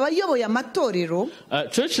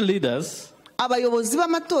church leaders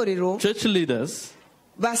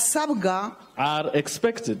are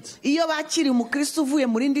expected,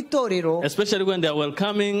 especially when they are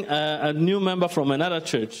welcoming a new member from another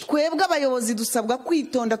church.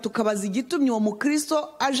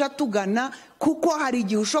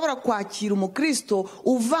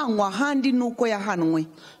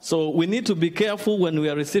 So we need to be careful when we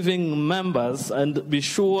are receiving members and be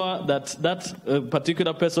sure that that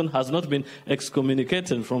particular person has not been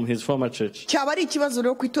excommunicated from his former church.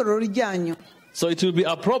 So it will be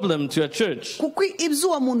a problem to your church.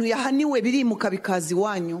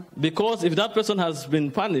 Because if that person has been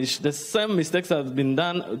punished, the same mistakes that have been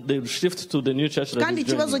done, they shift to the new church. And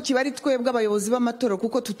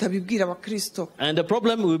the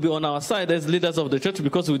problem will be on our side as leaders of the church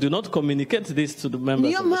because we do not communicate this to the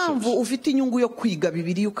members of the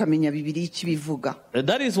church.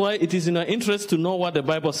 That is why it is in our interest to know what the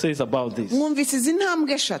Bible says about this.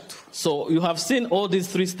 So you have seen all these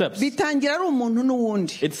 3 steps.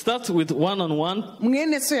 It starts with one-on-one.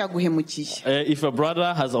 If a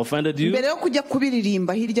brother has offended you.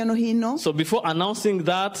 So before announcing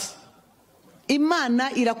that,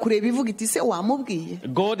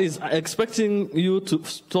 God is expecting you to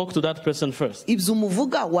talk to that person first. So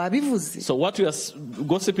what you are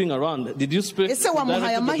gossiping around, did you speak?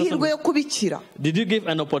 Did you give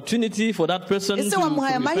an opportunity for that person to repent?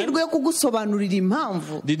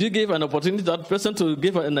 Did you give an opportunity to that person to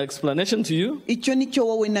give an explanation to you?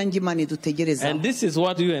 And this is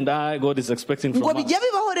what you and I, God is expecting from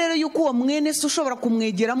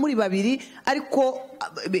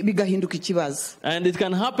us. And it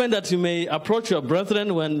can happen that you may approach your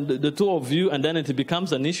brethren when the 2 of you, and then it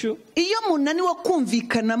becomes an issue.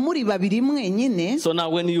 So now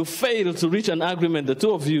when you fail to reach an agreement, the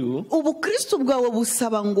 2 of you,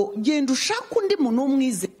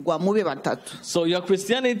 so your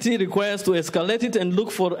Christianity requires to escalate it and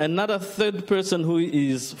look for another 3rd person who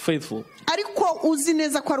is faithful.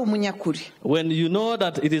 When you know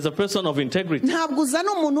that it is a person of integrity, you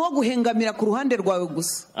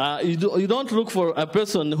don't look for a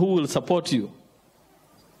person who will support you.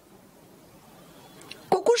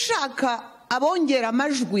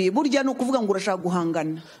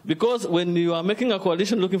 Because when you are making a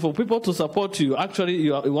coalition looking for people to support you, actually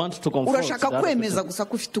you want to confront that.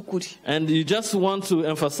 And you just want to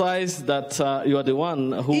emphasize that you are the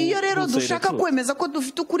one who said the truth.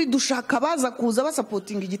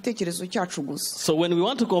 So when we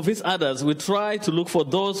want to convince others, we try to look for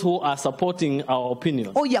those who are supporting our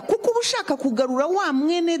opinion.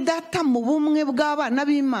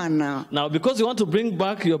 Now because you want to bring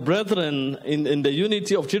back your brethren in the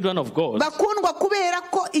unity of children of God,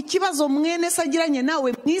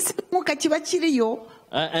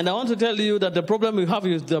 and I want to tell you that the problem you have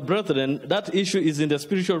with the brethren, that issue is in the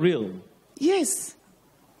spiritual realm. Yes.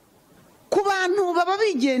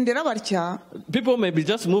 People may be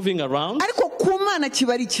just moving around,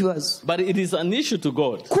 but it is an issue to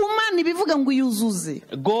God.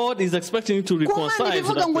 God is expecting you to reconcile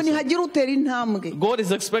to that person. God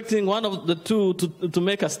is expecting one of the two to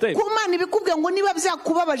make a step.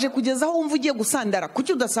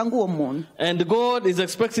 And God is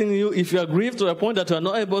expecting you, if you are grieved to a point that you are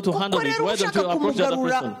not able to handle it, why don't you approach the other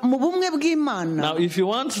person? Now, if you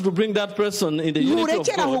want to bring that person in the unity of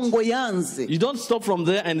God, you don't stop from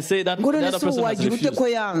there and say that the other person has refused.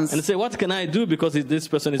 And say, what can I do because this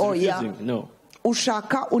person is refusing? No. You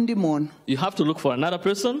have to look for another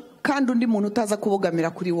person. And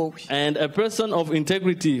a person of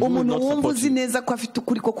integrity who will not support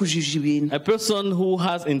you. A person who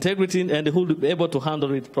has integrity and who will be able to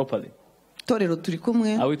handle it properly.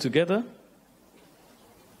 Are we together?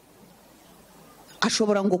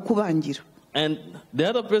 And the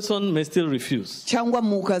other person may still refuse. You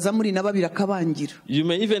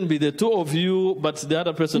may even be the two of you, but the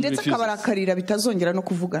other person refuses.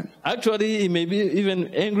 Actually, he may be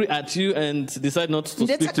even angry at you and decide not to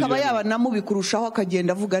speak to you.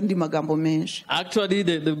 Actually,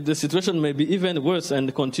 the situation may be even worse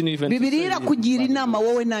and continue even.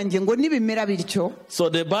 So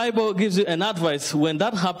the Bible gives you an advice when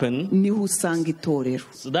that happens.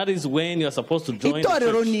 So that is when you are supposed to join the church.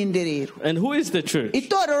 And who is the church?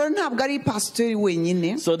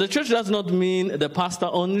 So the church does not mean the pastor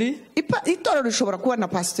only.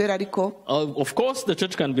 Of course, the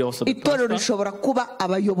church can be also the pastor.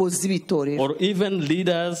 Or even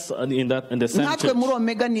leaders in the same church.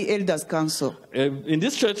 In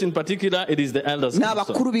this church in particular, it is the elders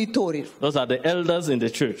council. Those are the elders in the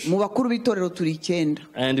church.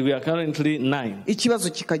 And we are currently 9.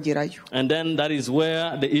 And then that is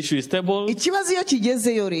where the issue is tabled.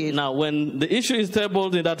 Now, when the issue is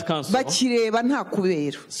tabled in that council,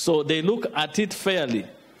 so they look at it fairly.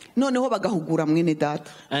 And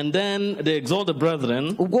then they exalt the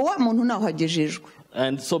brethren.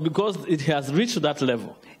 And so because it has reached that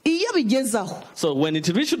level. So when it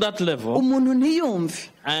reached that level,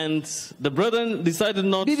 and the brethren decided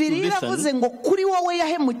not to listen.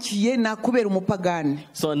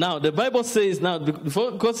 So now the Bible says, now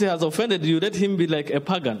because he has offended you, let him be like a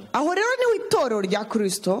pagan. And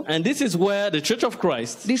this is where the Church of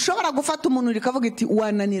Christ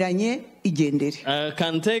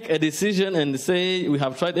can take a decision and say, we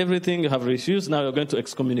have tried everything, you have refused, now we're going to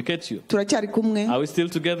excommunicate you. Are we still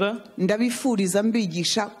together?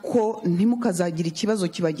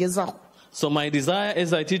 So my desire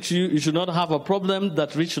as I teach you, you should not have a problem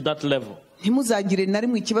that reaches that level. So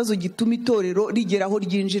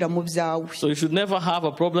you should never have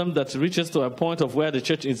a problem that reaches to a point of where the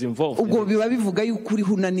church is involved.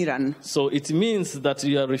 So it means that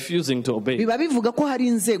you are refusing to obey. And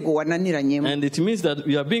it means that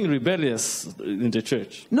you are being rebellious in the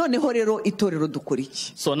church.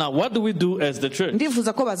 So now what do we do as the church?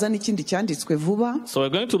 So we're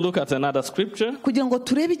going to look at another scripture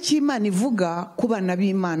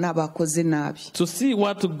to see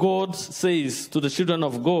what God says to the children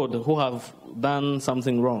of God who have done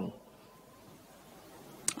something wrong.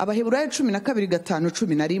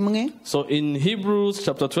 So in Hebrews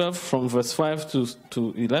chapter 12 from verse 5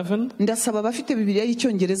 to 11.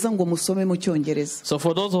 So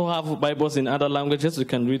for those who have Bibles in other languages, you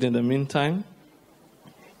can read in the meantime.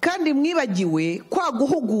 Kandi mwibagiwe kwa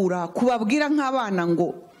guhugura kubabwira nk'abana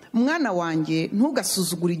ngo mwana wanjye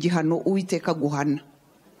ntugasuzugura igihano Uwiteka guhana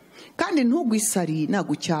kandi ntugwisari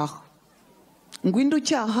nagucyaha ngo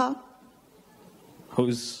inducyaha. Who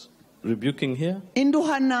is rebuking here?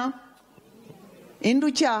 Induhana.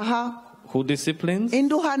 Inducyaha. Who disciplines?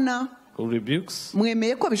 Induhana. Who rebukes?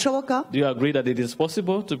 Mwemeye ko bishoboka? Do you agree that it is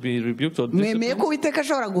possible to be rebuked or disciplined? Mwemeye ko Uwiteka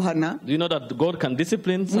ashobora guhana? Do you know that God can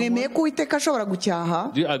discipline someone? Mwemeye ko Uwiteka ashobora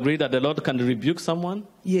gucyaha? Do you agree that the Lord can rebuke someone?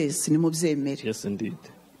 Yes, nimubyemere. Yes, indeed.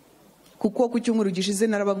 Kuko ku cyumweru gishize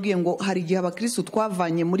narababwiye ngo hari igihe abakristo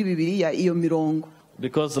twavanye muri Bibiliya iyo mirongo.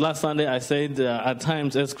 Because last Sunday I said at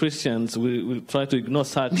times as Christians we try to ignore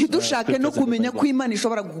such and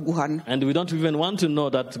we don't even want to know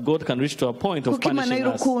that God can reach to a point of punishing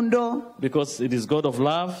us because it is God of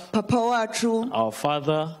love, our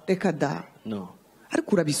Father. No.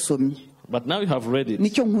 But now you have read it.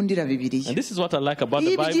 And this is what I like about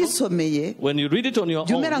the Bible. When you read it on your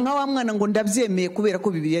own,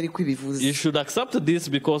 you should accept this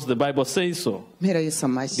because the Bible says so.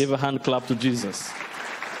 Give a hand clap to Jesus.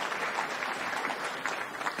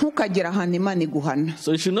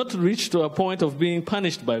 So you should not reach to a point of being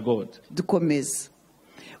punished by God.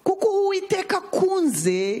 Kuko Uwiteka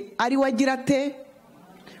kunze ari wagirate,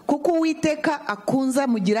 kuko Uwiteka akunza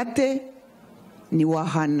mugirate ni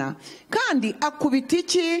wahana. Kandi akubita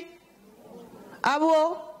iki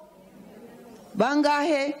abo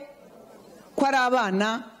bangahe ko ari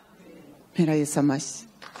abana mpera Yesu amashyi.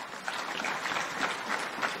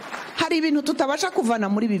 Hari ibintu tutabasha kuvana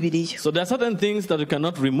muri Bibiliya. So there are certain things that you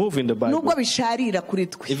cannot remove in the Bible. Nubwo bisharira kuri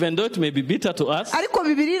twe. Even though it may be bitter to us. Ariko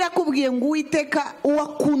Bibiliya irakubwiye ngo Uwiteka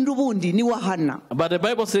uwakunda ubundi ni wahana. But the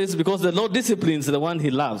Bible says because the Lord disciplines the one he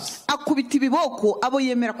loves. Akubita ibiboko abo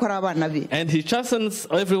yemera ko ari abana be. And he chastens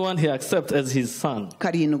everyone he accepts as his son.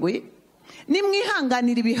 Karindwi.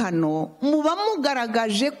 Nimwihanganira ibihano muba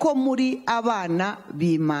mugaragaje ko muri abana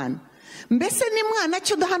b'Imana. Mbese ni mwana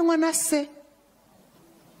cyo dahanwa na se.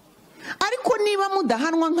 Ariko niba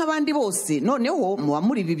mudahanwa nk'abandi bose noneho muba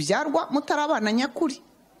muri bibyarwa mutarabana nyakuri.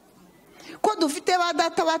 Ko dufite ba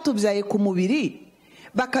data batubyaye ku mubiri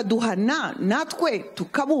bakaduhana natwe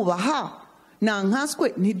tukabubaha na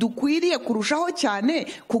nkanswe ntidukwiriye kurushaho cyane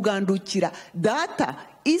kugandukira data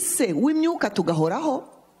ise w'imyuka tugahoraho.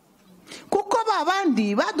 Kuko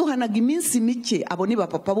babandi baduhanaga iminsi mike abo ni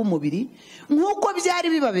bapapa b'umubiri nk'uko byari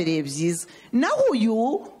bibabereye byiza, naho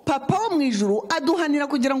uyu papa wo mu ijuru aduhanira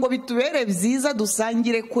kugira ngo bitubere byiza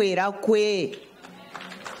dusangire kwera kwe.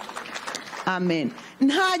 Amen.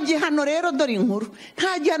 Nta gihano rero dore inkuru,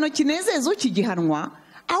 nta gihano kinezeza ukigihanwa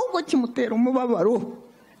ahubwo kimutera umubabaro.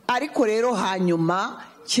 Ariko rero hanyuma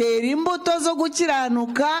cyera imbuto zo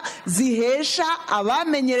gukiranuka zihesha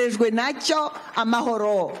abamenyerejwe nacyo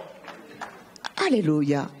amahoro.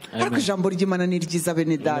 Hallelujah. Ariko ijambo ry'Imana ni ryiza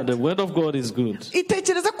bene data. The word of God is good.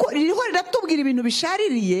 Itekereza ko ririho riratubwira ibintu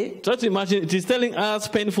bishaririye. Try to imagine it is telling us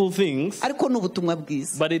painful things. Ariko n'ubutumwa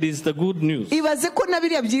bwiza. But it is the good news. Ibaze ko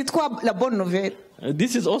nabiriya byitwa la bonne nouvelle.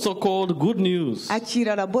 This is also called good news.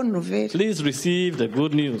 Akira la bonne nouvelle. Please receive the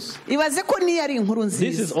good news. Ibaze ko niyo ari inkuru nziza.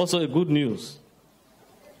 This is also a good news.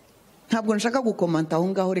 Ntabwo nshaka gukomanta aho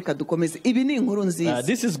ngaho, reka dukomeze. Ibi ni inkuru nziza.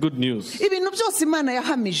 This is good news. Ibintu byose Imana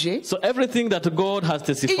yahamije. So everything that God has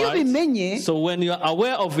testified. So when you are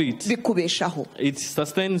aware of it, bikubeshaho. It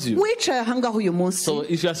sustains you. Wicaye aha ngaho uyu munsi. So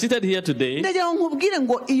if you are seated here today, ndagira ngo nkubwire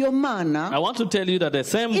ngo iyo Mana I want to tell you that the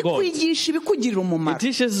same God, ikwigisha ibikugirira umumaro. It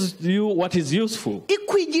teaches you what is useful.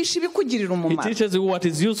 Ikwigisha ibikugirira umumaro. He teaches you what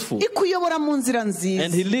is useful. Ikuyobora mu nzira nziza.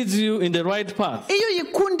 And he leads you in the right path. Iyo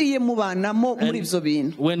yikundiye mubanamo muri ibyo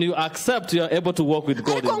bintu. When you accept, you are able to walk with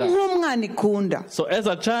God in that. So as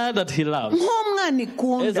a child that he loves,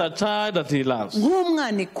 as a child that he loves,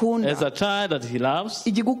 as a child that he loves,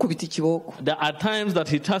 there are times that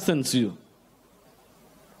he chastens you.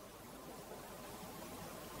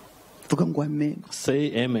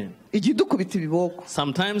 Say amen.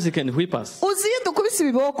 Sometimes he can whip us.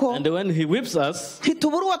 And when he whips us,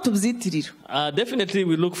 definitely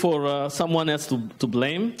we look for someone else to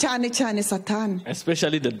blame,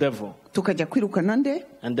 especially the devil.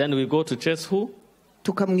 And then we go to chase who?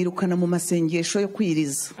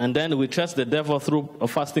 And then we chase the devil through a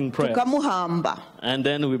fasting prayer. And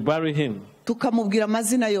then we bury him.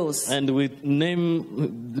 And we name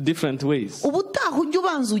different ways.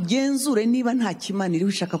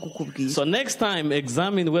 So next time,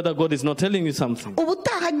 examine whether God is not telling you something.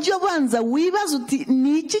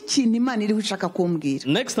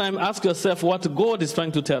 Next time, ask yourself what God is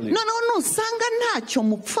trying to tell you.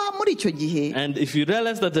 And if you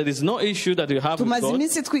realize that there is no issue that you have with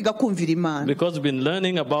God, because we've been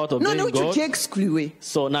learning about obeying God,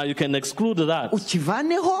 so now you can exclude that.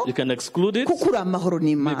 You can exclude it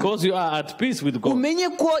because you are at peace with God.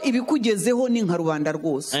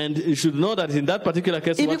 And you should know that in that particular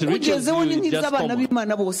case, what reaches you is just common.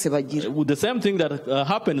 The same thing that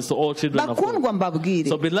happens to all children of God.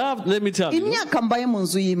 So beloved, let me tell you,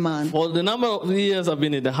 for the number of years I've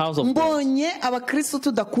been in the house of God,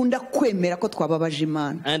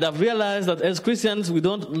 and I've realized that as Christians, we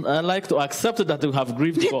don't like to accept that we have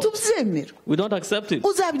grieved God. We don't accept it.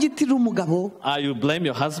 You blame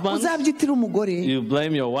your husband, you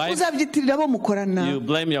blame your wife, you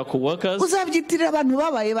blame your co-workers, and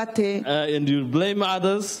you blame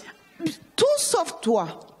others.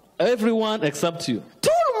 Everyone except you.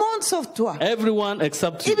 Everyone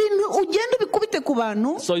except you.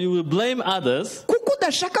 So you will blame others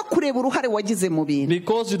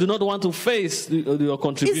because you do not want to face your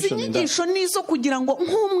contribution in that.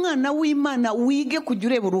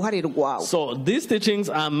 So these teachings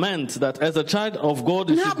are meant that as a child of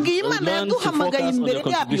God, you should learn to focus on your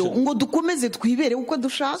contribution.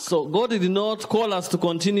 So God did not call us to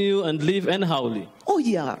continue and live anyhowly. Oh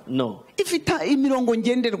yeah. No. ifite imirongo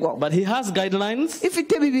ngenderwaho. But he has guidelines.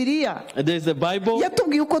 Ifite Bibiliya. There is the Bible,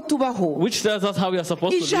 yatubwiye uko tubaho, which tells us how we are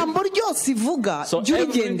supposed to live. Ijambo ryose ivuga jya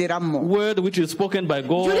urigenderamo. Word which is spoken by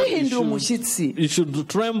God, you should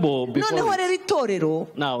tremble before noneho rero itorero,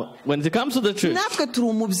 now when it comes to the church, natwe turi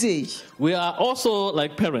umubyeyi, we are also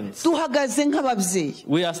like parents. duhagaze nk'ababyeyi.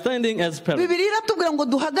 We are standing as parents. Bibiliya iratubwira ngo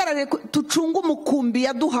duhagarare tucunge umukumbi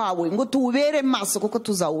yaduhawe ngo tuwubere maso kuko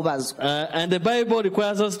tuzawubazwa. And the Bible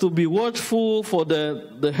requires us to be watchful for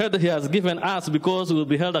the herd he has given us, because we will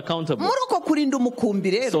be held accountable. Muri uko kurinda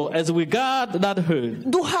umukumbi rero, so as we guard that herd,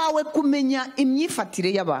 duhawe kumenya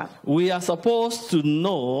imyifatire y'abantu. We are supposed to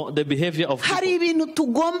know the behavior of people. Hari ibintu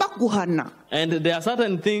tugomba guhana. And there are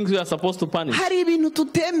certain things we are supposed to punish. Hari ibintu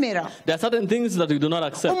tutemera. There are certain things that we do not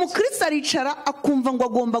accept. Umukristo aricara akumva ngo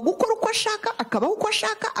agomba gukora uko ashaka, akabaho uko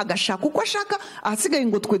ashaka, agashaka uko ashaka, ahasigaye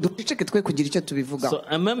ngo twe duceceke twe kugira icyo tubivugaho. So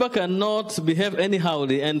a member cannot behave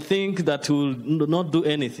anyhowly and think that he will not do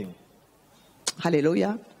anything.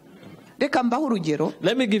 Hallelujah. Reka mbaho urugero.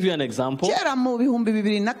 Let me give you an example. Kera mu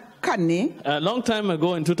 2004, a long time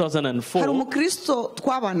ago in 2004, hari umukristo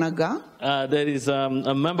twabanaga. There is a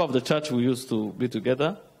member of the church we used to be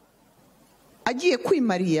together. Agiye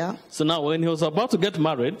kwimariya. So now when he was about to get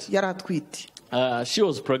married, yari atwite. She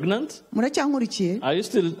was pregnant. Muracyankurikiye? Are you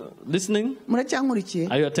still listening? Muracyankurikiye?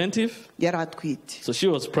 Are you attentive? Yari atwite. So she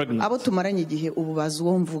was pregnant. Abo tumaranye igihe ubu bazi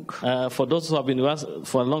uwo mvuga. For those who have been with us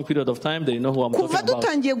for a long period of time, they know who I'm talking about. Kuva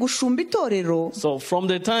dutangiye gushumba itorero. So from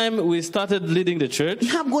the time we started leading the church,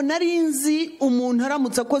 ntabwo nari nzi umuntu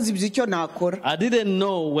aramutse akoze ibyo icyo nakora. I didn't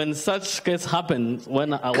know when such case happened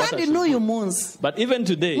when kandi n'uyu munsi. But even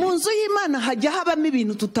today, mu nzu y'Imana hajya habamo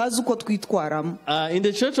ibintu tutazi uko twitwaramo. In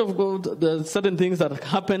the church of God, there are certain things that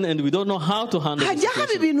happen and we don't know how to handle it. Hajya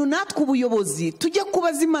haba ibintu natwe ubuyobozi tujya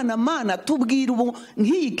kubaza Imana, Mana tubwira ubu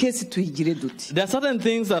nk'iyi case tuyigire dute. There are certain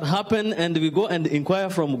things that happen and we go and inquire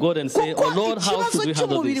from God and say, oh Lord, how should we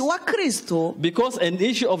handle this? Because an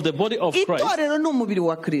issue of the body of Christ, itorero ni umubiri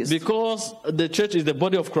wa Kristo. Because the church is the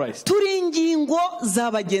body of Christ. Turi ingingo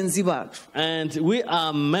za bagenzi bacu. And we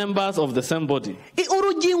are members of the same body.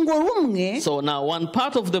 Urugingo rumwe, so now one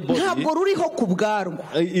part of the body ntabwo ruriho ku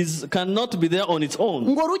bwarwo. Cannot be there on its own.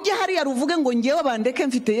 Ngo rujye hariya ruvuge ngo ngewe bandeke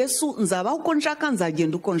mfite Yesu nzabaho uko nshaka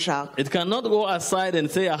nzagenda uko nshaka. It cannot go aside and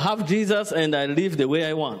say I have Jesus and I live the way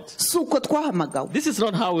I want. Suko twahamagawe. This is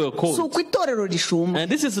not how we are called. Suko itorero rishuma. And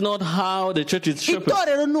this is not how the church is shepherded.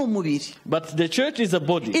 Itorero ni umubiri. But the church is a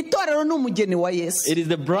body. Itorero ni umugeni wa Yesu. It is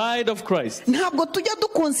the bride of Christ. Ntabwo tujya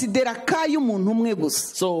dukonsidera kayo umuntu umwe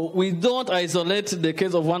gusa. So we don't isolate the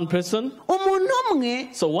case of one person. Umuntu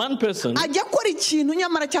umwe, so one person ajya akora ikintu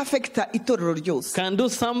nyamara cyafekta itorero ryose. Can do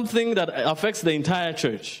something that affects the entire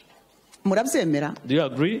church. Murabyemera? Do you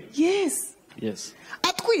agree? Yes. Yes.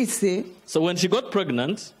 Atwise. So when she got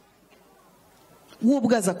pregnant,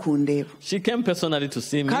 wubwaza kundeba. She came personally to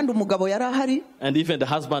see me. Kandi umugabo yari ahari. And even the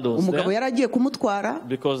husband was umugabo there. Yari agiye kumutwara.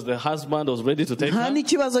 Because the husband was ready to take her. Nta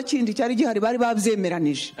n'ikibazo kindi cyari gihari bari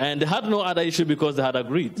babyemeranije. And they had no other issue because they had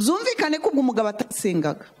agreed. Zumvikane ko umugabo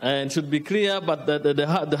atasengaga. And should be clear, but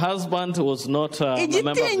the husband was not a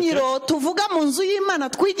member of the church. Tuvuga mu nzu y'Imana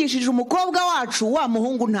twigishije umukobwa wacu wa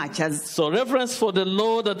muhungu ntacyazi. So reference for the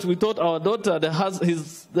law that we taught our daughter, the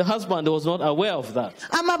husband was not aware of that.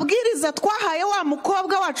 Amabwiriza twahaye wa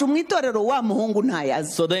mukobwa wacu mu itorero wa muhungu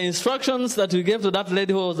ntayazi. So the instructions that we gave to that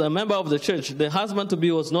lady who was a member of the church, the husband to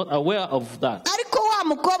be was not aware of that. Ariko wa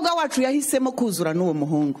mukobwa wacu yahisemo kuzura n'uwo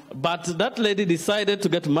muhungu. But that lady decided to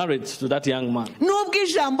get married to that young man. Nubwo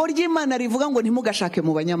ijambo ry'Imana rivuga ngo ntimugashake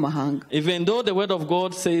mu banyamahanga. Even though the word of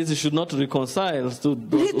God says you should not reconcile to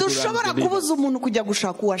those ntidushobora kubuza umuntu kujya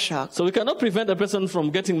gushaka uwo ashaka. So we cannot prevent a person from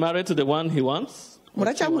getting married to the one he wants.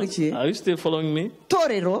 Muracyamurikiye? Are you still following me?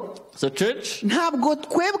 Torero. So church. Ntabwo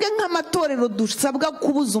twebwe nk'amatorero dusabwa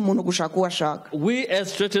kubuza umuntu gushaka uwo ashaka. We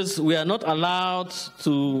as churches, we are not allowed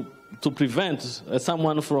to prevent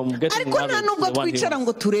someone from getting married to the one he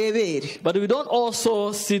wants. But we don't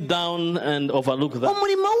also sit down and overlook that.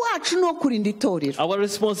 Our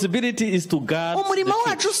responsibility is to guard the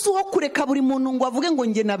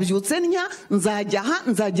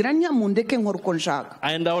church.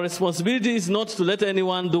 And our responsibility is not to let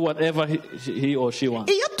anyone do whatever he or she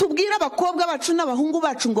wants.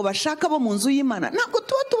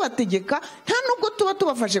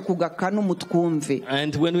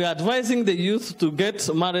 And when we are advising the youth to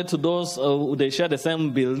get married to those who they share the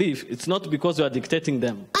same belief, it's not because we are dictating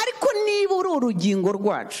them.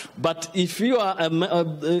 But if you are a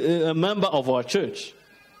member of our church,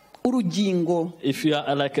 if you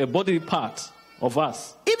are like a body part of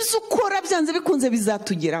us. ibyo ukora byanze bikunze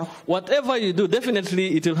bizatugeraho. Whatever you do,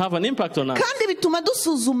 definitely it will have an impact on us. kandi bituma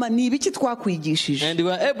dusuzuma ni ibiki twakwigishije. And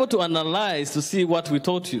we are able to analyze to see what we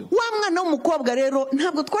taught you. wa mwana w'umukobwa rero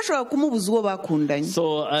ntabwo twashobora kumubuza uwo bakundanye.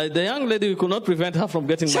 So the young lady, we could not prevent her from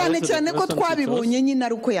getting married. cyane ko twabibonye nyine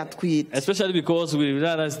ari uko yatwite. Especially because we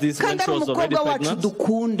realized this when she was already pregnant.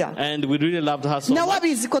 dukunda. And we really loved her so much. nawe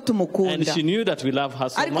abizi ko tumukunda. And she knew that we love her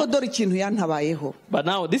so much. ariko dore ikintu yantabayeho. But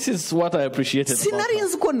now this is what I appreciated about her.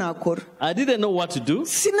 ko nakora. I didn't know what to do.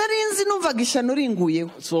 Sinarinzi numvaga ishyano ringuyeho.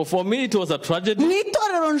 So for me it was a tragedy. mu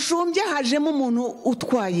itorero nshumbye hajemo umuntu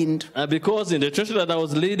utwaye inda. Because in the church that I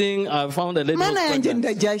was leading, I found a lady who was pregnant.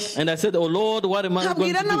 And I said, oh Lord, what am I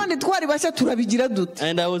going to do?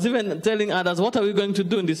 And I was even telling others, what are we going to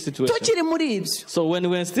do in this situation? So when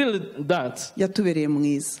we were still in that,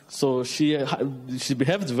 so she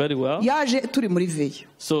behaved very well.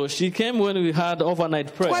 So she came when we had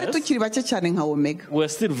overnight prayers. We're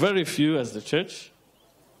still very few as the church.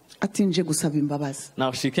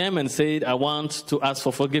 Now she came and said, I want to ask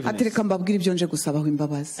for forgiveness.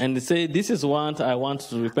 And said, this is what I want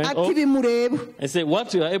to repent of. I said,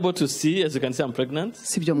 what you are able to see, as you can see, I'm pregnant.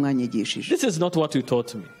 This is not what you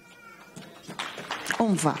taught me.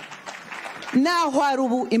 May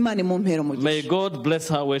God bless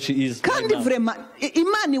her where she is right now.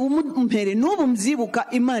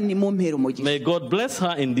 May God bless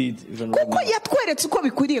her indeed. Even right,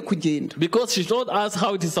 because she told us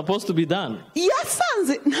how it is supposed to be done.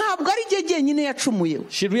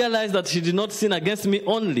 She realized that she did not sin against me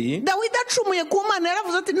only.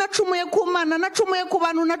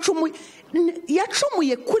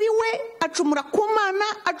 yacumuye kuri we, acumura ku Mana,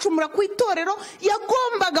 acumura ku itorero,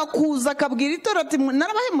 yagombaga kuza akabwira itorero ati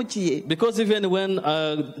narabahemukiye. Because even when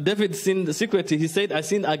David sinned secretly, he said, I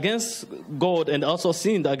sinned against God and also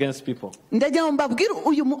sinned against people. Ndagira mbabwira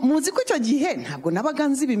uyu muzi ko icyo gihe ntabwo nabaga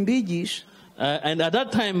nzi bimbigisha. And at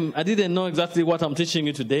that time, I didn't know exactly what I'm teaching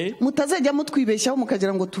you today. You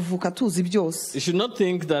should not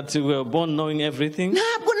think that we were born knowing everything.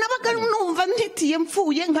 I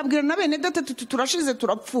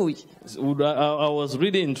was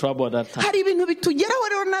really in trouble at that time.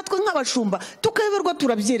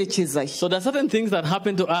 So there are certain things that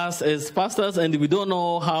happen to us as pastors and we don't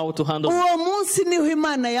know how to handle them.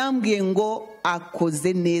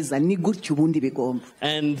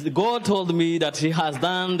 And God told me that He has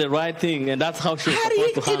done the right thing and that's how she's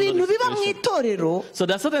supposed to handle it. So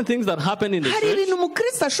there are certain things that happen in the church.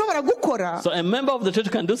 So a member of the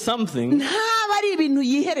church can do something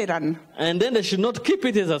and then they should not keep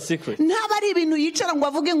it as a secret.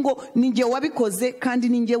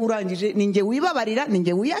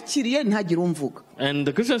 And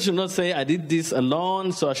the Christian should not say, I did this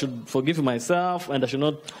alone, so I should forgive myself and I should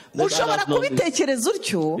not let others know this.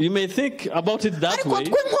 You may think about it that way,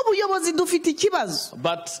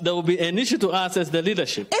 but there will be an issue to us as the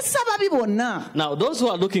leadership. Now, those who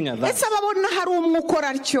are looking at that,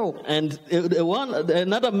 and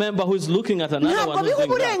another member who is looking at another one who is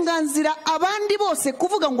doing that,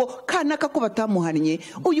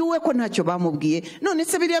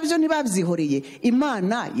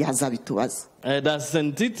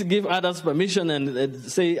 doesn't it give others permission and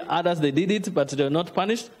say others they did it but they're not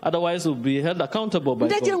punished? Otherwise we'll be held accountable by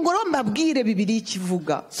God.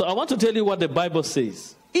 So I want to tell you what the Bible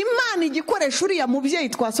says.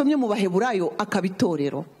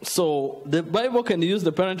 So the Bible can use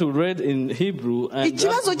the parent who read in Hebrew and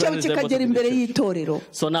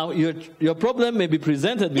so now your problem may be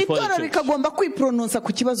presented before the church.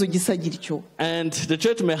 And the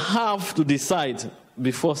church may have to decide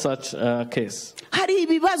before such a case.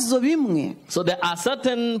 So there are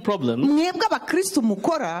certain problems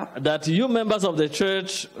that you members of the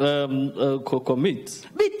church commit.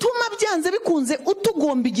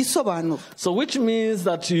 So which means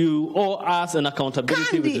that you owe us an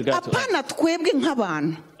accountability with regard to us.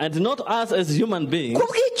 And not us as human beings, for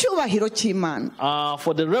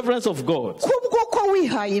the reverence of God,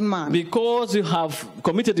 because you have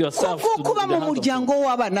committed yourself to the hand of God.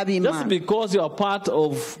 Just because you are part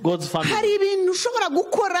of God's family.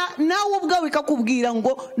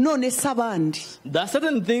 There are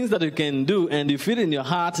certain things that you can do and you feel in your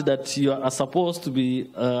heart that you are supposed to be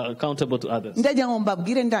accountable to others.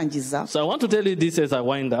 So I want to tell you this as I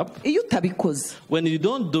wind up. When you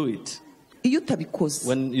don't do it,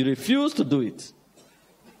 when you refuse to do it,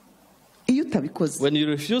 when you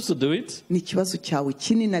refuse to do it,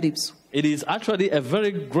 it is actually a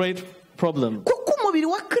very great problem.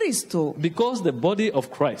 Because the body of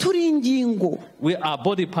Christ, we are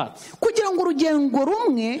body parts.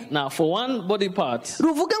 Now, for one body part,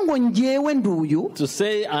 to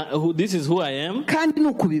say this is who I am,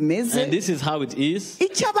 and this is how it is, the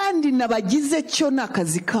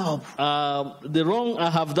wrong I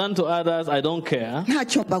have done to others, I don't care.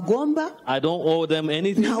 I don't owe them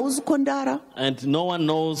anything, and no one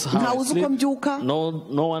knows how I sleep.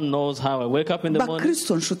 No one knows how I wake up in the morning.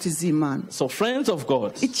 So, friends of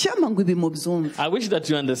God, I wish that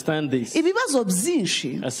you understand this.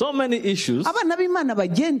 There's so many issues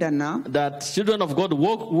that children of God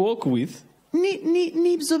walk with. There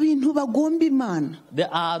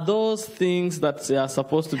are those things that they are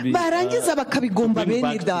supposed to be bring back to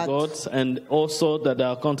God, and also that they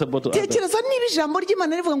are accountable to others.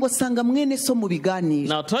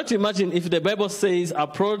 Now try to imagine if the Bible says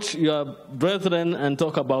approach your brethren and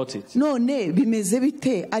talk about it. Now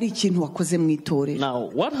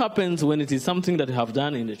what happens when it is something that you have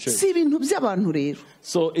done in the church?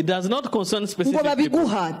 So it does not concern specific people.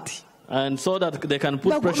 And so that they can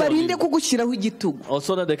put pressure on you. Or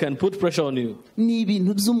so that they can put pressure on you.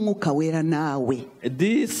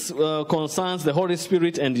 This concerns the Holy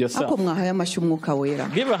Spirit and yourself.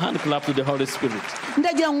 Give a hand clap to the Holy Spirit.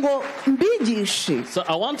 So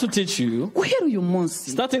I want to teach you,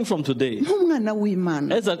 starting from today,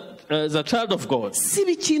 as a child of God,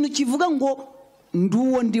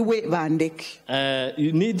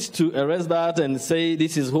 you need to erase that and say,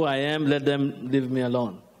 this is who I am, let them leave me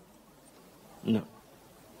alone. No.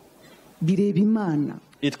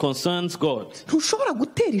 It concerns God. So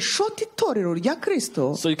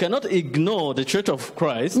you cannot ignore the Church of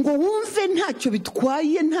Christ and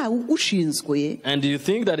you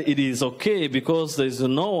think that it is okay because there is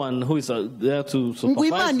no one who is there to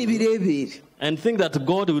supervise you, and think that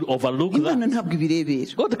God will overlook that.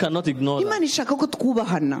 God cannot ignore that.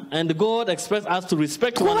 And God expects us to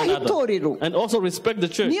respect one another and also respect the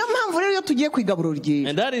church. And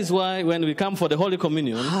that is why when we come for the Holy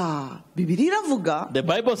Communion, the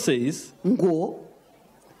Bible says the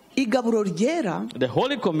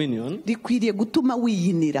Holy Communion,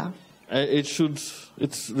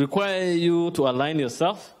 it requires you to align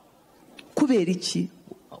yourself.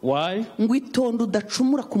 Why?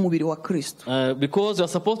 Because you're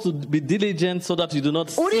supposed to be diligent so that you do not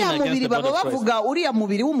sin against the body of Christ.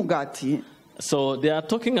 So they are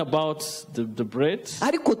talking about the bread.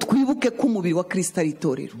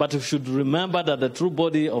 But you should remember that the true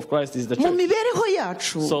body of Christ is the church.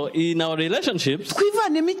 So in our relationships,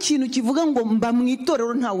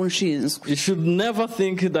 you should never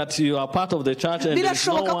think that you are part of the church and there is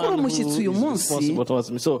no one who is responsible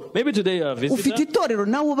towards me. So maybe today you are a visitor.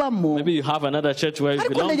 Maybe you have another church where you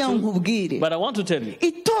belong to. But I want to tell you,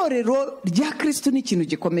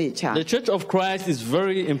 the Church of Christ is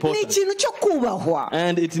very important.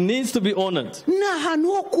 And it needs to be honored.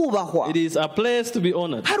 It is a place to be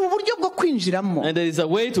honored. And there is a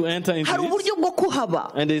way to enter into it.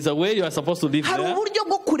 And there is a way you are supposed to live there.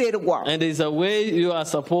 And there is a way you are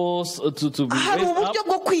supposed to be raised up.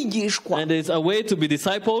 And there is a way to be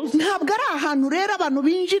disciples. So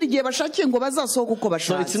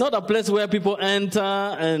it's not a place where people enter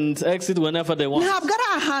and exit whenever they want.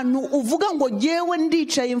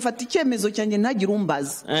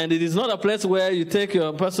 And it is not a place where you take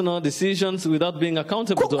your personal decisions without being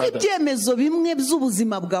accountable to others.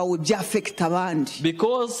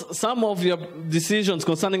 Because some of your decisions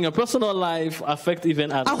concerning your personal life affect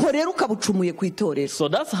even others. So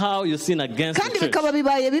that's how you sin against the church.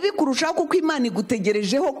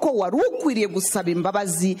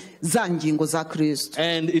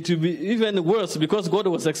 And it will be even worse because God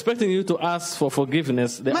was expecting you to ask for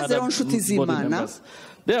forgiveness. The other body members.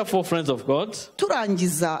 Therefore, friends of God,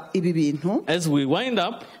 as we wind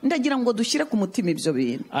up,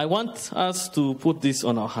 I want us to put this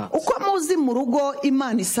on our hearts.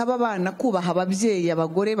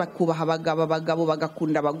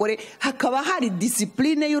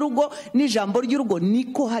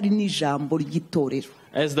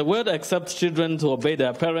 As the world accepts children to obey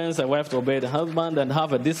their parents, a wife to obey the husband, and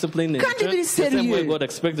have a discipline in the church, the same way God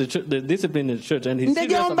expects the discipline in the church, and He's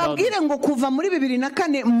serious about it.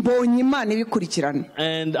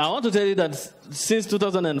 And I want to tell you that since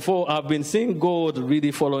 2004, I've been seeing God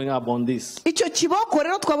really following up on this. So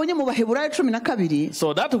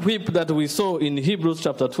that whip that we saw in Hebrews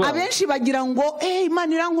chapter 12,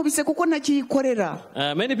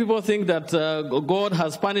 many people think that God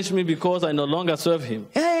has punished me because I no longer serve Him. Or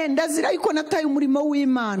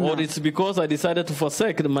it's because I decided to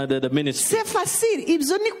forsake the ministry.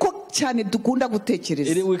 cyane dukunda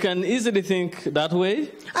gutekereza. We can easily think that way.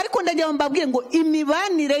 Ariko ndagira mbabwiye ngo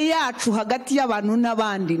imibanire yacu hagati y'abantu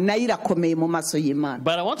n'abandi nayo irakomeye mu maso y'Imana.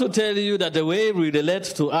 But I want to tell you that the way we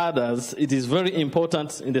relate to others, it is very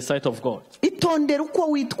important in the sight of God. Itondera uko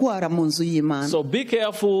witwara mu nzu y'Imana. So be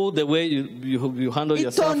careful the way you handle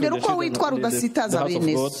yourself in the house of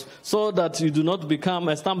God, so that you do not become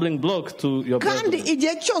a stumbling block to your brethren.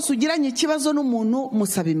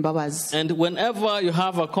 And whenever you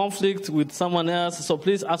have a conflict with someone else, so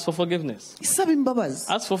please ask for forgiveness.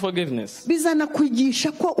 Ask for forgiveness.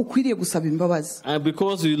 And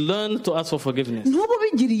because you learn to ask for forgiveness.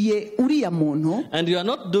 And you are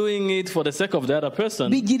not doing it for the sake of the other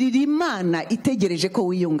person. You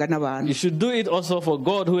should do it also for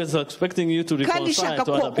God, who is expecting you to reconcile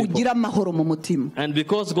to other people. And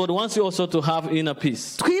because God wants you also to have inner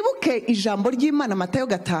peace.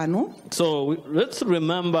 So let's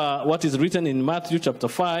remember what is written in Matthew chapter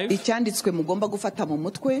 5. The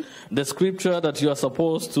scripture that you are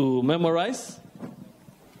supposed to memorize.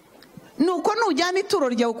 Nuko nujyana ituro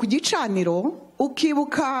ryawe ku gicaniro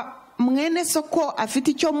ukibuka mwene soko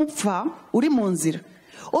afite icyo mupfa uri mu nzira,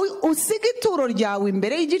 usiga ituro ryawe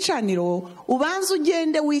imbere y'igicaniro, ubanze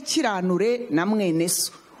ugende wikiranure na mwene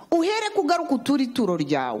so, uhere kugaruka utura ituro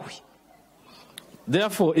ryawe.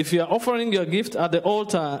 Therefore, if you are offering your gift at the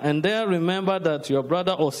altar and there remember that your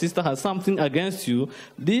brother or sister has something against you,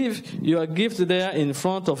 leave your gift there in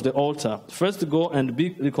front of the altar. First go and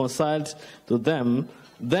be reconciled to them,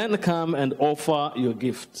 then come and offer your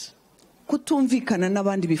gift. Kutumvikana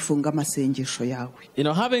n'abandi bifunga amasengesho yawe.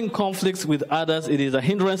 Having conflicts with others, it is a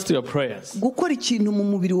hindrance to your prayers. Gukora ikintu mu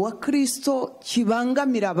mubiri wa Kristo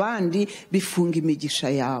kibangamira abandi bifunga imigisha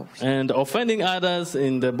yawe. And offending others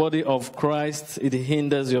in the body of Christ, it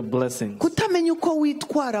hinders your blessings. Kutamenya uko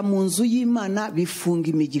witwara mu nzu y'Imana bifunga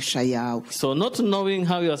imigisha yawe. So not knowing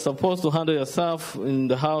how you are supposed to handle yourself in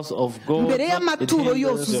the house of God, mbere y'amaturo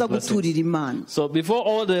yose uza guturira Imana. So before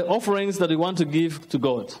all the offerings that you want to give to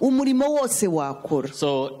God, umurimo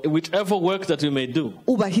so whichever work that you may do,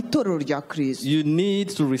 you need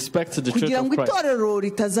to respect the church of Christ,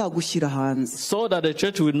 so that the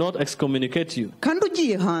church will not excommunicate you.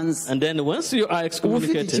 And then once you are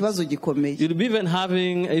excommunicated, you'll be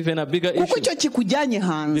having a bigger issue,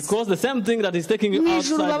 because the same thing that is taking you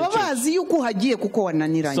outside the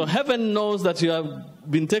church. So heaven knows that you have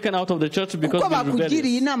been taken out of the church because you rebellious.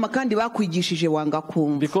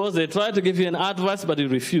 Because they tried to give you an advice, but you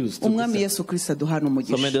refused. So may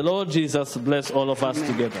the Lord Jesus bless all of us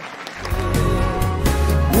together.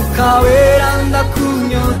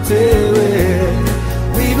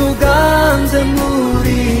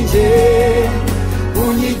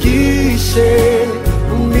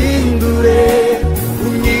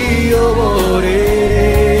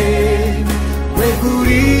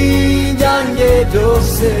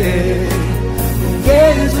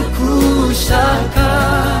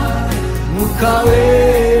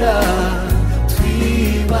 Mukawera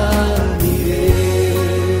twibanire,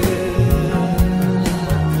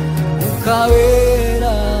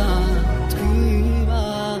 Mukawera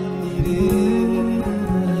twibanire,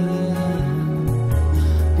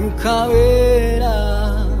 Mukawera